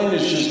that Brian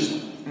is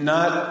just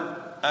not.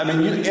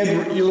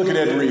 You look at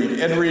Ed Reed.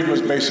 Ed Reed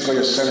was basically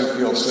a center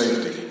field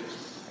safety.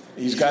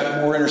 He's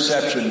got more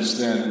interceptions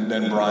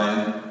than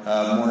Brian,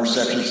 more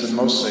interceptions than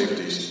most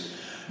safeties.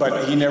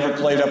 But he never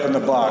played up in the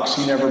box.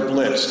 He never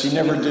blitzed. He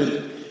never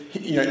did.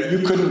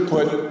 You couldn't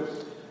put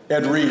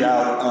Ed Reed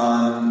out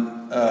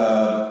on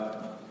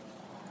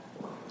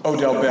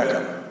Odell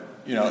Beckham.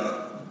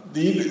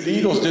 The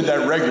Eagles did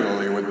that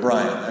regularly with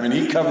Brian.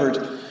 He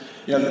covered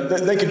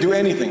they could do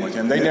anything with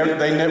him.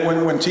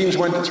 When teams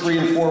went to 3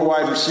 and 4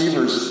 wide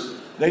receivers,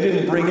 they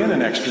didn't bring in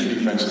an extra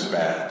defensive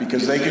back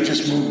because they could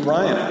just move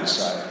Brian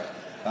outside.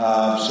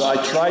 So I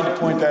tried to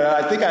point that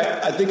out.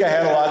 I think I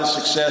had a lot of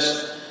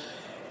success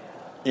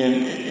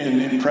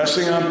in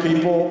impressing on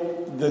people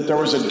that there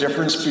was a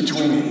difference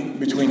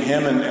between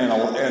him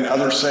and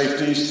other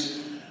safeties.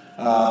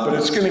 But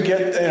it's going to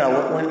get,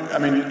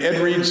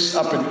 Ed Reed's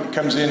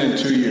comes in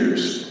 2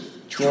 years.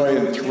 Troy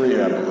in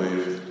 3, I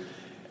believe.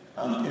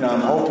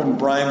 I'm hoping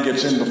Brian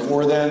gets in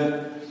before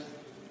then.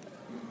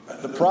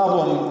 The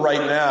problem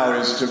right now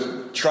is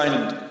to try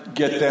and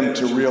get them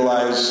to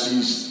realize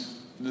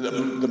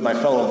my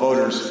fellow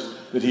voters,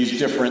 that he's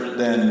different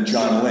than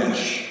John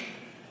Lynch.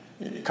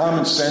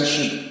 Common sense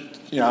should,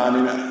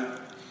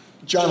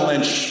 John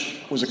Lynch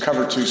was a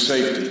cover 2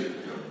 safety,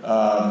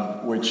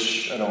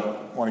 which I don't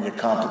want to get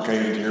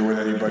complicated here with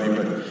anybody,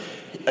 but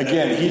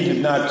again, he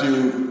did not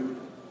do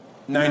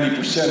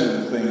 90%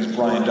 of the things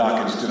Brian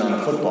Dawkins did on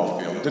a football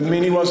field. Didn't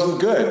mean he wasn't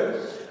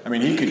good.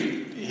 He could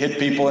hit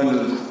people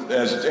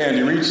as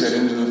Andy Reid said,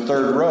 into the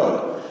 3rd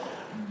row,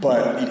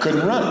 but he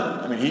couldn't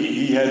run.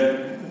 He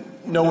had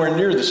nowhere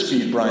near the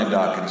speed Brian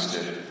Dawkins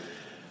did.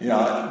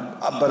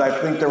 But I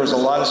think there was a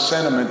lot of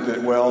sentiment that,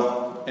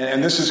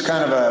 and this is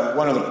kind of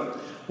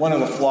one of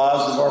the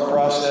flaws of our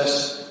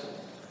process.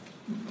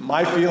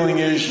 My feeling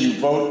is you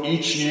vote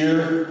each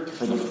year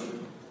for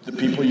the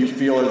people you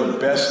feel are the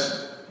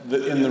best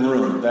in the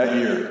room that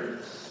year.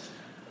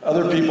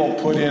 Other people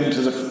put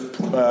into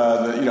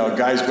a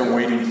guy's been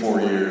waiting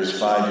 4 years,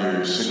 5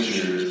 years,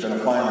 6 years, been a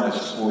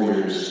finalist 4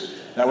 years.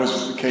 That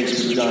was the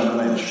case with John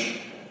Lynch.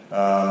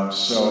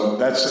 So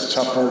that's a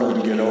tough hurdle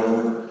to get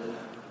over.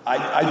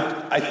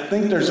 I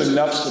think there's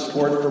enough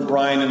support for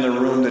Brian in the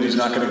room that he's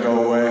not going to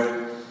go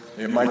away.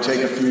 It might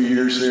take a few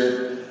years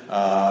here,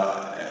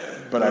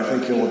 but I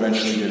think he'll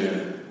eventually get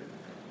in.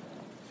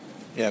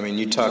 Yeah,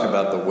 you talk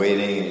about the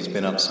waiting, and he's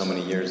been up so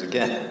many years.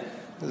 Again,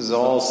 this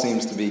all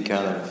seems to be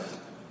kind of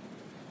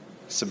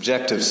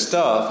subjective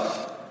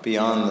stuff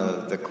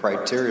beyond the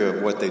criteria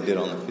of what they did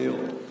on the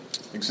field.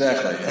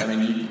 Exactly.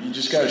 You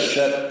just got to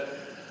shut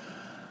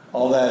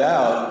all that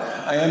out.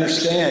 I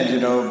understand,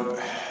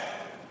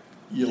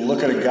 you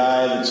look at a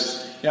guy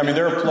that's,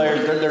 there are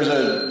players,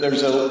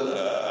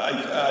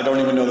 I don't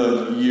even know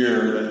the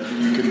year that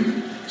you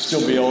can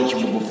still be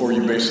eligible before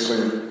you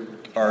basically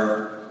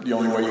are, the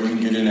only way you can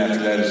get in after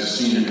that is a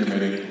senior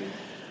committee.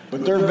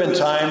 But there have been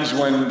times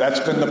when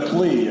that's been the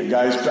plea.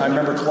 I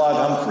remember Claude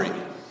Humphrey,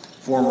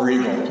 former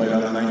Eagle, played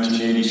on the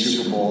 1980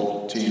 Super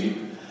Bowl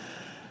team.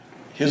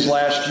 His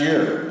last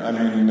year,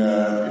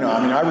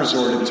 I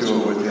resorted to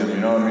it with him.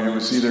 It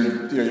was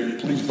either,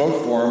 please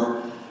vote for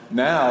him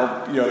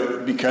now,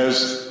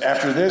 because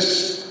after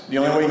this, the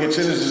only way he gets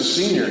in is as a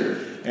senior,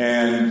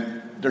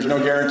 and there's no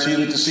guarantee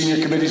that the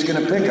senior committee is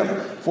going to pick him.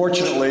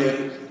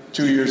 Fortunately,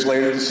 2 years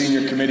later, the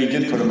senior committee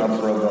did put him up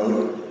for a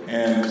vote,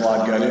 and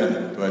Claude got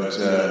in. But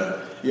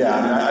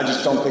I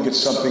just don't think it's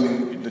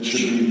something that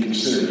should be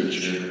considered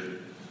each year.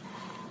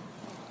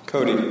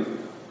 Cody.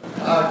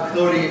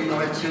 Cody,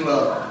 I'm at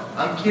 2L.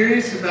 I'm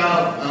curious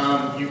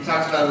about, you've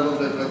talked about it a little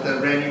bit, but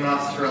the Randy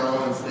Moss, Terrell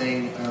Owens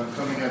thing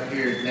coming up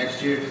here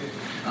next year.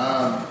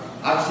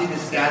 Obviously, the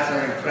stats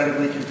are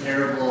incredibly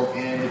comparable,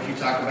 and if you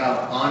talk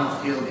about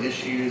on-field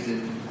issues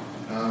and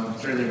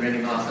certainly Randy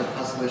Moss had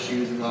hustle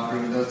issues in locker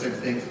room and those types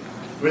of things,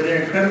 where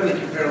they're incredibly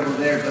comparable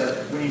there,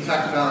 but when you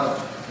talk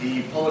about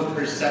the public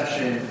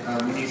perception,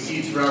 when you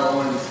see Terrell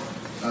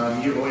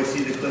Owens, you always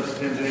see the clips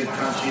of him doing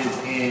crunches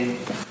in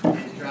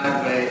his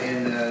driveway,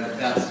 and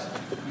that's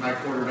my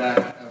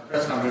quarterback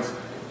press conference.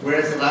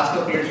 Whereas the last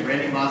couple years,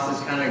 Randy Moss has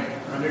kind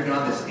of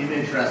undergone this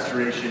image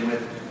restoration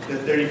with the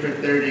 30 for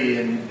 30,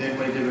 and then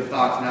what he did with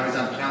Fox. Now he's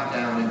on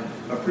Countdown,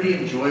 and a pretty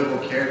enjoyable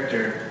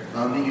character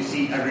that you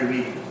see every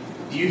week.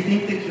 Do you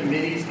think the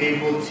committee's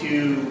able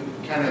to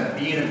kind of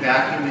be in a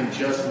vacuum and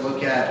just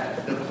look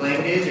at the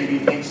playing days, or do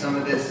you think some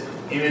of this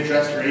image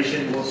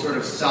restoration will sort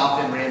of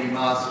soften Randy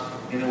Moss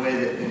in a way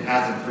that it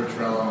hasn't for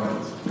Terrell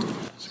Owens?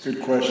 It's a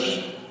good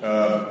question.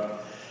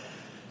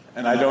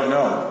 And I don't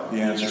know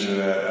the answer to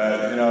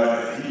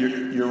that.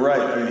 You're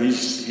right.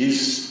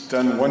 He's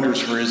done wonders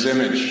for his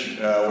image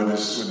with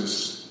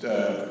his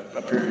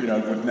appearance.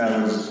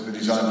 Now that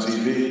he's on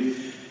TV,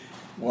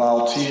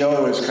 while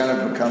T.O. has kind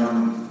of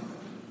become,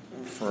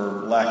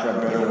 for lack of a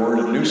better word,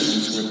 a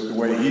nuisance with the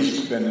way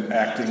he's been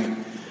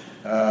acting,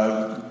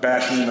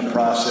 bashing the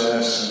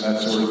process and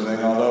that sort of thing.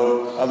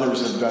 Although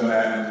others have done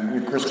that,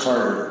 and Chris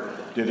Carter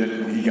did it,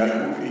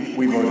 and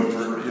we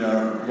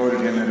voted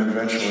him in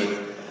eventually.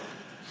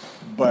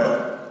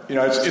 But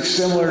it's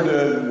similar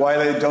to why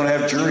they don't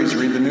have juries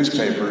read the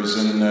newspapers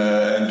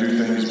and do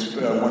things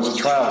once a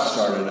trial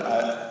started.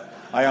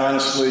 I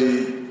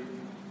honestly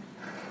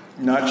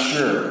not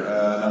sure.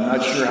 I'm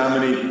not sure how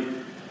many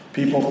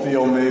people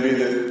feel maybe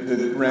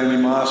that Randy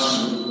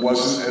Moss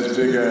wasn't as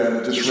big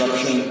a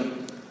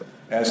disruption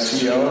as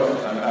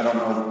T.O. I don't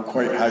know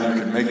quite how you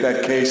could make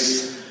that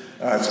case.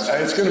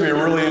 It's going to be a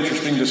really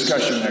interesting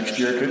discussion next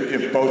year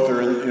if both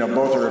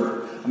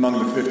are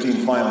among the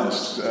 15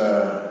 finalists.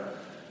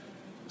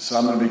 So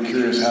I'm going to be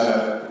curious how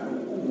that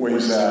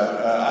weighs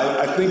out.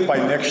 I think by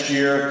next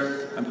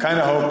year, I'm kind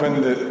of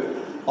hoping that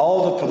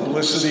all the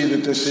publicity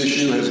that this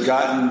issue has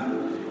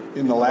gotten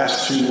in the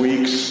last 2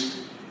 weeks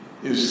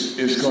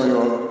is going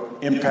to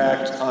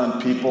impact on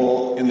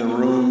people in the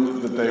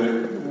room, that they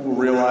will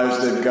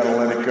realize they've got to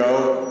let it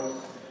go.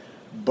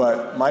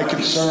 But my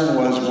concern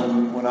was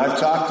when I've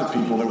talked to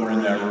people that were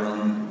in that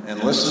room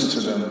and listened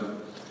to them,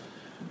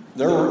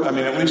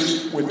 at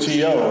least with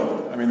T.O.,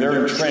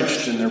 they're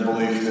entrenched in their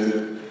belief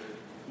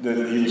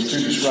that he was too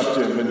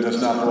disruptive and does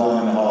not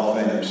belong in the Hall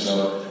of Fame.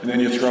 So, and then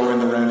you throw in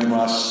the Randy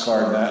Moss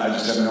card, and I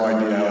just have no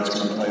idea how it's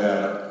going to play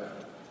out.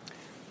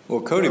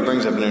 Well, Cody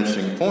brings up an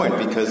interesting point,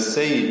 because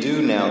say you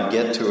do now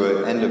get to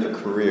an end of a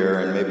career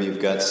and maybe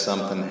you've got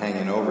something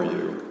hanging over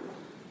you,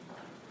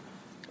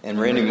 and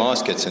Randy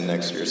Moss gets in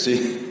next year.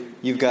 See,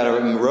 you've got a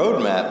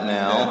roadmap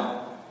now. Yeah.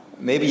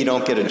 Maybe you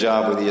don't get a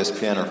job with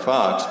ESPN or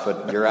Fox,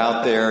 but you're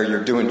out there,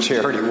 you're doing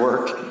charity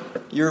work,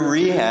 you're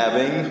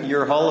rehabbing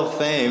your Hall of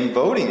Fame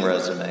voting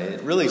resume.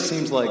 It really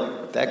seems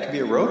like that could be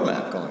a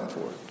roadmap going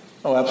forward.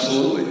 Oh,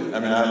 absolutely.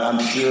 I'm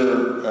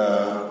sure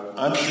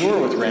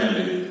with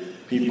Randy,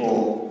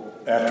 people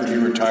after he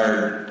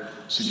retired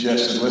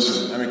suggested,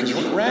 listen, because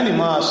Randy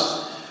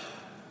Moss,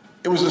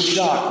 it was a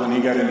shock when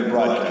he got into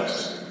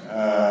broadcasting.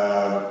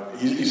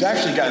 He's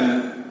actually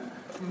gotten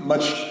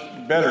much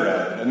better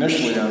at it.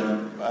 Initially,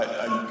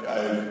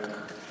 I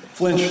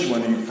flinched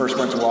when he first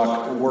went to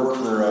work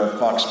for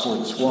Fox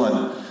Sports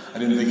 1. I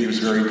didn't think he was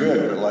very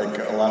good, but like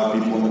a lot of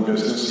people in the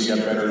business, he got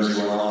better as he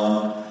went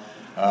along.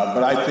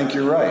 But I think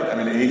you're right.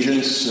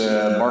 Agents,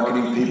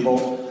 marketing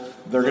people,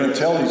 they're going to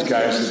tell these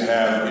guys that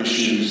have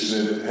issues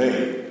that,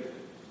 hey,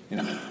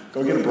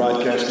 go get a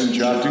broadcasting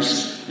job,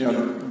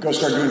 go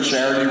start doing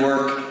charity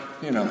work,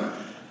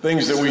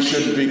 things that we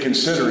shouldn't be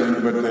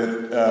considering, but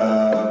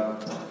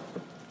that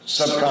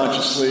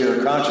subconsciously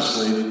or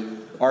consciously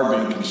are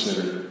being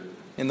considered.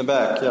 In the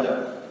back,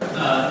 yeah.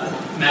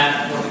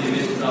 Matt, working in the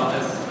admissions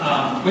office.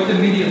 With the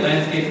media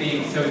landscape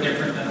being so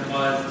different than it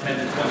was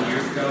 10 to 20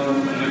 years ago,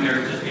 when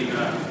there just being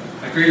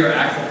a greater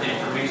access to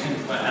information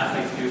to what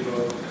athletes do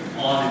both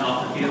on and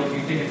off the field, do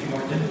you think it's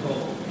more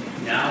difficult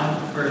now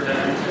for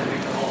them to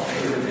make the Hall of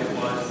Fame than it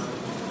was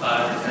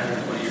 5 or 7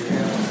 or 20 years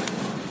ago?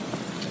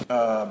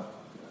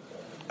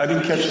 I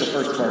didn't catch the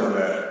first part of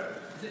that.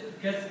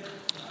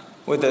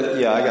 With that,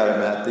 yeah, I got it,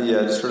 Matt.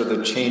 The sort of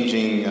the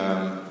changing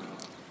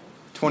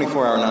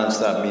 24-hour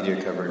nonstop media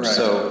coverage. Right.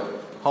 So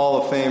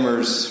Hall of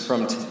Famers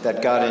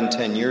that got in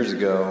 10 years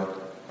ago,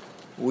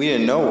 we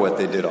didn't know what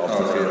they did off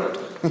the field.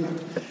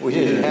 We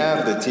didn't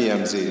have the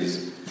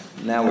TMZs.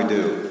 Now we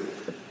do.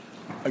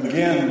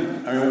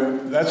 Again,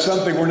 that's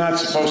something we're not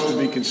supposed to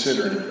be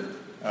considering.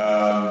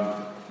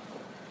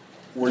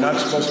 We're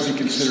not supposed to be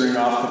considering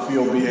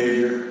off-the-field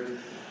behavior.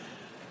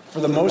 For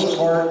the most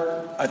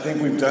part, I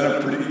think we've done a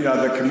pretty,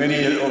 the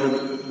committee over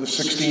the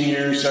 16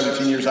 years,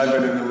 17 years I've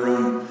been in the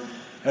room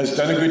has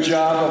done a good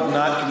job of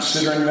not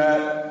considering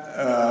that.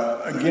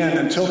 Again,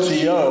 until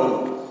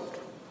T.O.,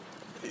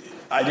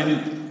 I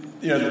didn't,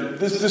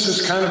 this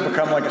has kind of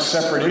become like a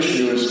separate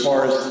issue as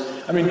far as,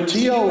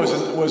 T.O.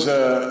 was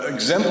an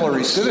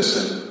exemplary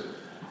citizen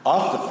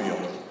off the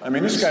field.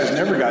 This guy's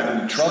never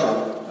gotten into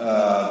trouble,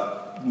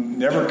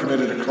 never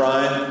committed a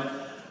crime,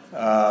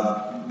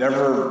 has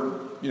never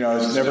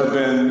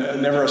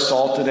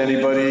assaulted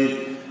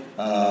anybody.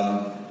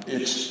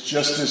 It's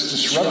just this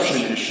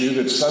disruption issue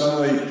that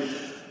suddenly,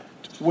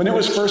 when it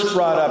was first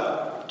brought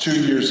up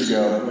 2 years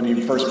ago, when he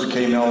first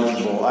became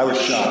eligible, I was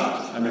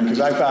shocked. Because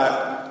I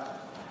thought,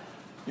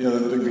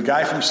 the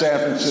guy from San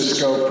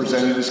Francisco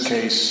presented his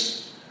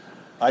case.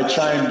 I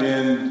chimed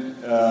in,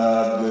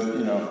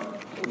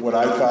 what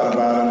I thought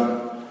about him,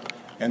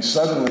 and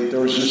suddenly there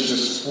was just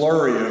this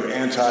flurry of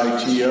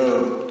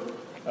anti-TO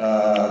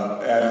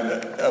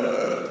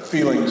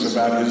feelings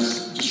about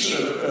his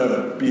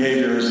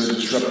behavior as a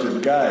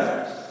disruptive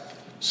guy.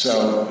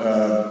 So,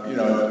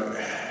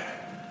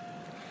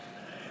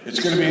 it's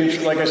going to be,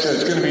 like I said,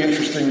 it's going to be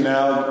interesting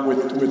now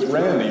with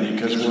Randy,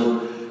 because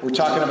we're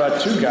talking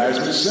about two guys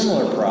with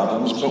similar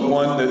problems, but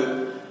one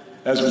that,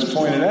 as was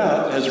pointed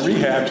out, has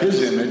rehabbed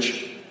his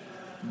image,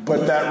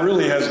 but that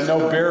really has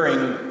no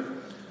bearing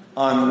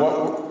on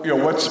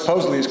what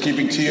supposedly is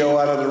keeping T.O.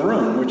 out of the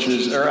room, or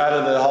out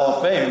of the Hall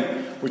of Fame,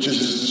 which is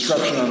his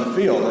disruption on the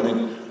field.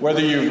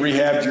 Whether you've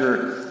rehabbed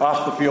your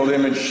off-the-field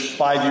image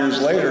 5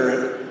 years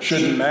later, it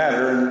shouldn't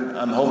matter, and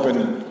I'm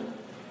hoping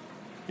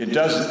it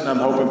doesn't, and I'm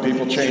hoping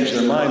people change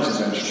their minds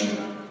eventually.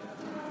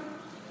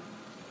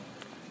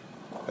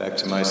 Back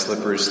to my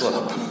slippery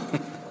slope.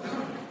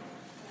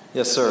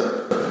 Yes,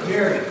 sir.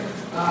 Gary,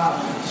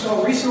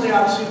 so recently,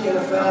 obviously, the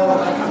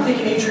NFL, I'm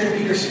thinking Adrian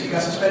Peterson, you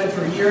got suspended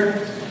for a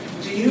year.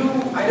 I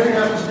know you're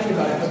not supposed to think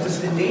about it, but does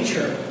the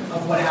nature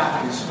of what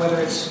happens, whether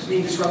it's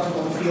being disruptive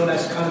on the field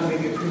as kind of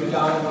maybe a prima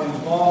donna running the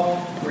ball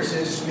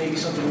versus maybe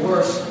something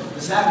worse,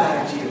 does that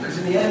matter to you? Because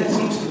in the end, it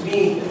seems to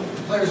me,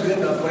 the player's good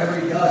enough, whatever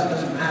he does, it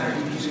doesn't matter.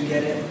 He's going to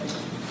get in.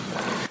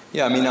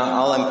 Yeah,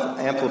 I'll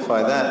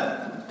amplify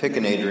that.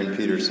 picking Adrian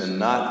Peterson,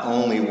 not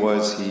only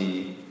was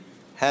he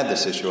had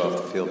this issue off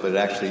the field, but it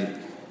actually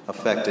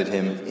affected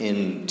him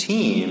in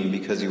team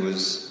because he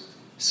was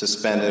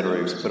suspended or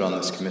he was put on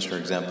this commissioner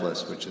exempt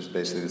list, which is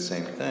basically the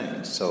same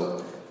thing.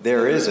 So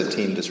there is a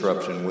team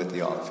disruption with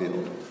the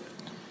off-field.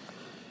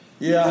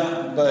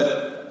 Yeah,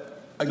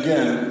 but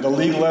again, the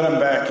league let him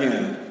back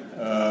in,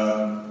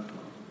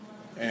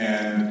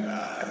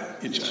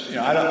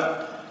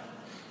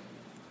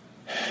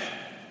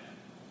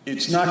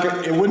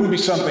 it wouldn't be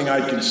something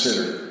I'd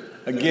consider.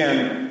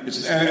 Again,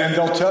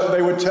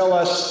 they would tell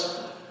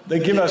us, they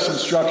give us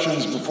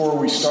instructions before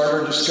we start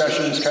our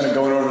discussions, kind of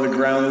going over the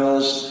ground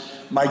rules.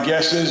 My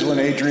guess is when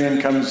Adrian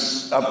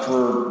comes up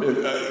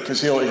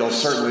because he'll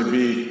certainly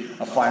be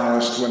a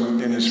finalist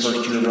in his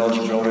first year of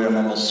eligibility, I'm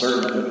almost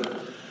certain.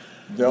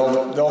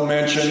 They'll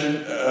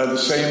mention the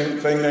same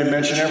thing they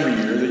mention every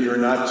year, that you're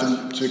not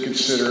to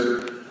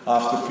consider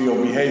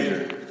off-the-field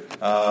behavior.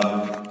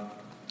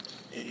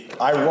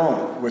 I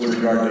won't with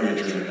regard to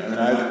Adrian. I mean,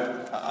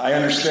 I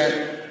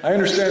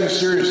understand the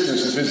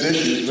seriousness of his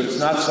issues, but it's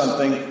not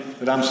something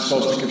that I'm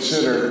supposed to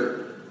consider.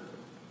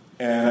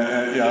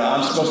 And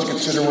I'm supposed to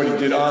consider what he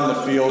did on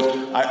the field.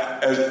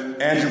 As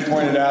Andrew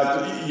pointed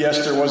out,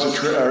 yes, there was a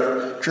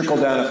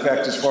trickle-down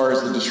effect as far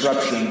as the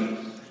disruption,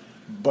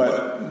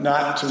 but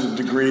not to the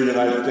degree that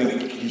I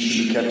think he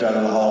should be kept out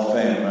of the Hall of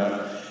Fame.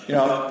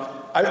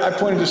 I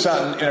pointed this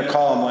out in a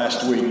column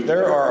last week.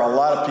 There are a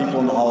lot of people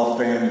in the Hall of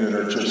Fame that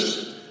are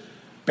just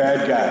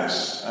bad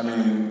guys. I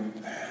mean,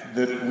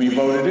 that we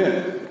voted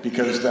in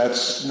because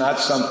that's not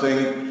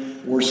something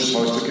we're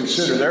supposed to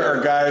consider. There are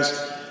guys,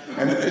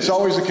 and it's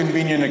always a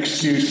convenient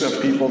excuse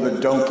of people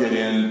that don't get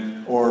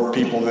in or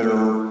people that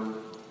are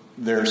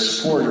their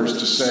supporters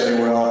to say,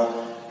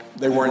 well,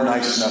 they weren't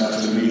nice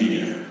enough to the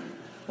media.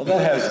 Well,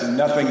 that has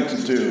nothing to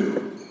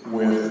do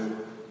with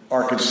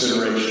our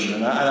consideration.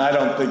 And I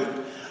don't think,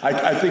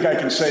 I think I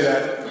can say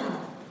that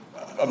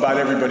about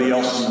everybody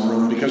else in the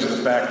room because of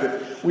the fact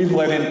that we've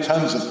let in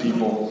tons of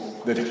people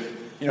that, that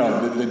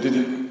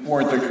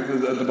weren't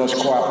the most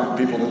cooperative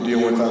people to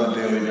deal with on a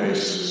daily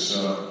basis.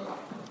 So.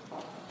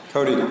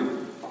 Cody.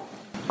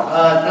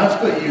 Not to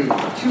put you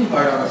too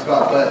hard on the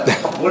spot, but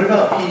what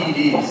about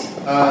PEDs?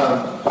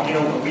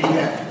 We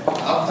have,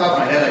 off the top of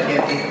my head, I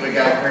can't think of a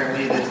guy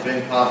currently that's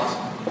been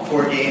popped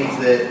 4 games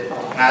that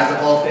has a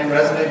Hall of Fame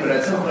resume, but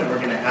at some point we're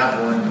going to have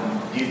one.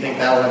 Do you think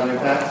that will have an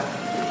impact?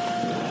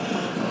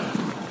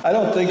 I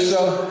don't think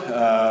so.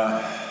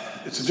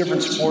 It's a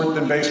different sport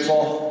than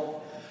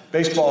baseball.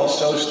 Baseball is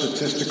so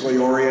statistically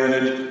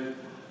oriented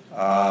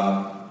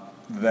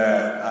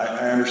that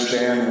I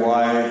understand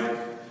why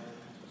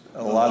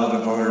a lot of the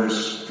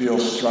voters feel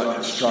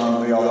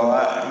strongly, although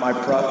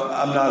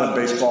I'm not a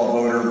baseball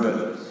voter,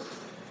 but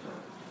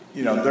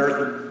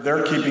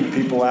they're keeping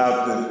people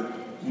out that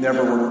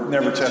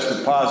never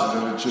tested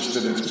positive. It's just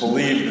that it's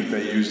believed that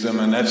they use them,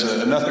 and that's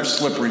another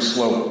slippery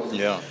slope.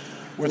 Yeah.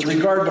 With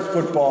regard to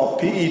football,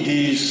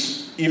 PEDs,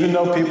 even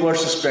though people are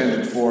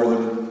suspended for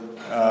them,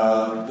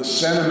 the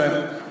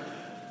sentiment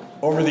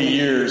over the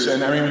years,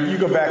 and I mean, you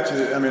go back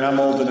to, I'm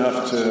old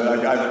enough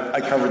to, I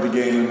covered the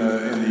game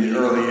in the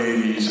early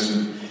 80s,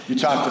 and you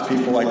talk to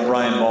people like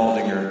Brian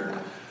Baldinger,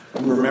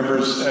 who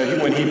remembers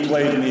when he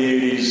played in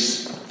the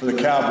 80s for the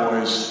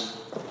Cowboys.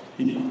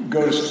 He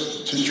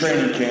goes to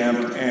training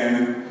camp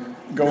and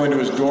go into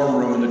his dorm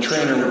room, and the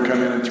trainer would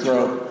come in and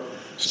throw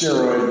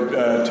steroid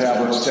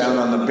tablets down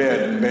on the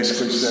bed and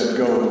basically said,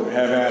 go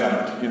have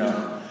at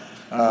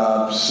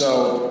them,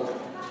 So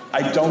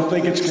I don't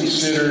think it's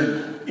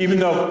considered, even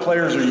though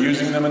players are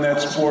using them in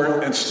that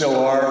sport and still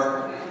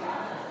are,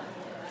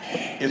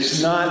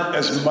 it's not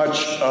as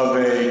much of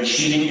a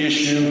cheating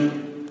issue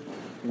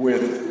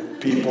with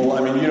people. I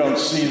mean, you don't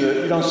see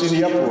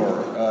the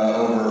uproar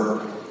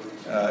over.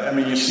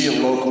 You see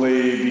it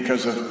locally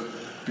because of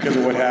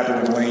what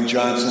happened with Lane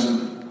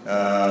Johnson,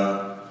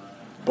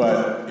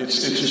 but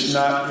it's just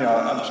not.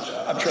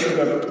 I'm trying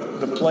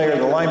the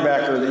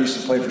linebacker that used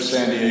to play for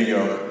San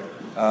Diego,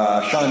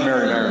 Sean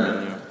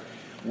Merriman,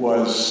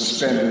 was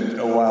suspended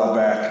a while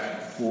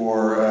back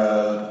for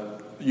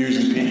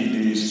using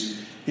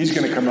PEDs. He's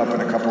going to come up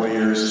in a couple of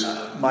years.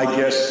 My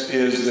guess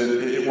is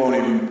that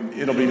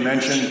it'll be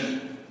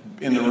mentioned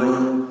in the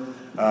room,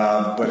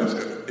 but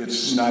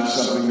it's not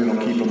something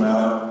that'll keep him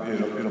out.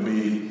 It'll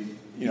be,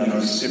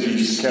 if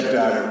he's kept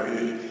out,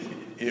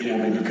 it will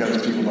be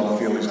because people don't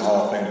feel he's a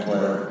Hall of Fame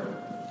player.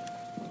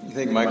 You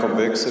think Michael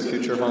Vick's a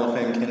future Hall of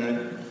Fame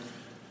candidate?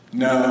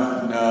 No,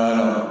 I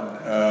don't.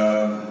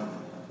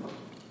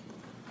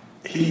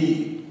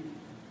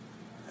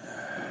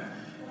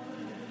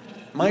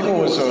 Michael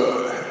was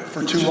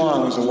for too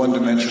long was a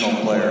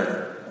one-dimensional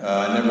player.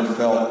 I never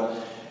felt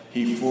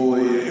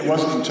it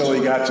wasn't until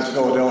he got to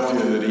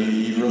Philadelphia that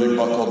he really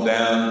buckled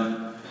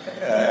down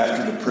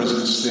after the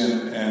prison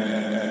stint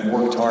and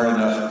worked hard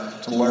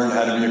enough to learn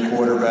how to be a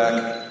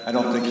quarterback. I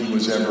don't think he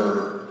was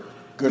ever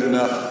good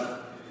enough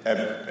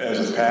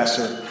as a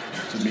passer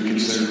to be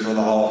considered for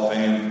the Hall of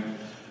Fame.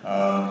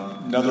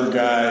 Another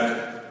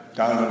guy,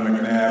 Donovan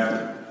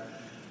McNabb,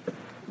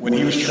 when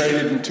he was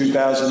traded in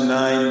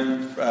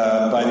 2009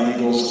 by the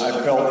Eagles, I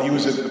felt he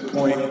was at the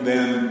point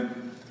then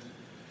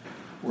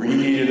where he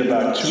needed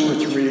about two or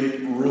three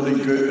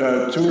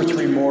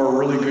more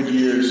really good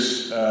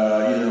years,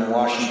 either in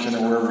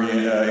Washington or wherever he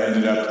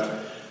ended up,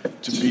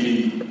 to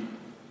be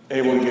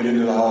able to get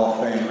into the Hall of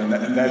Fame, and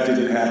that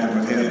didn't happen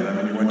with him. I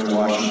mean, he went to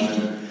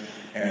Washington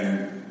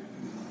and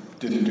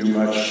didn't do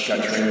much,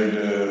 got traded,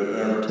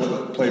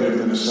 played with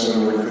Minnesota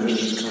where he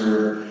finished his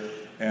career,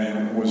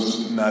 and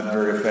was not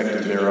very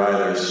effective there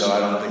either. So I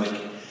don't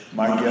think,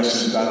 my guess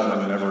is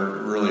Donovan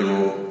never really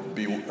will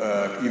be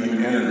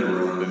even enter the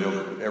room that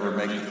he'll ever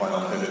make the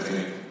final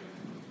 15.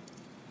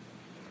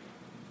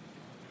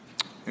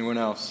 Anyone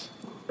else?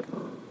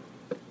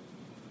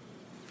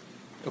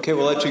 Okay,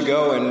 we'll let you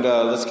go, and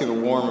let's give a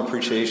warm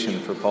appreciation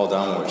for Paul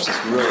Domowich.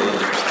 That's really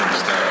interesting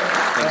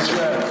stuff.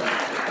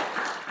 Thanks.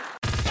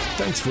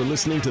 Thanks for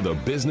listening to The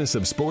Business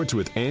of Sports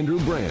with Andrew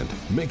Brandt.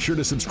 Make sure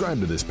to subscribe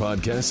to this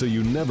podcast so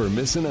you never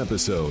miss an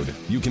episode.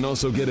 You can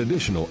also get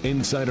additional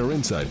insider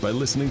insight by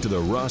listening to the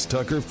Ross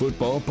Tucker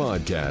Football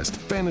Podcast,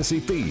 Fantasy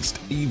Feast,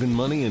 Even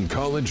Money, and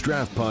College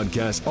Draft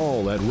Podcasts,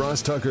 all at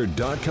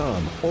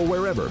rosstucker.com or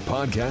wherever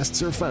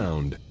podcasts are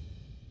found.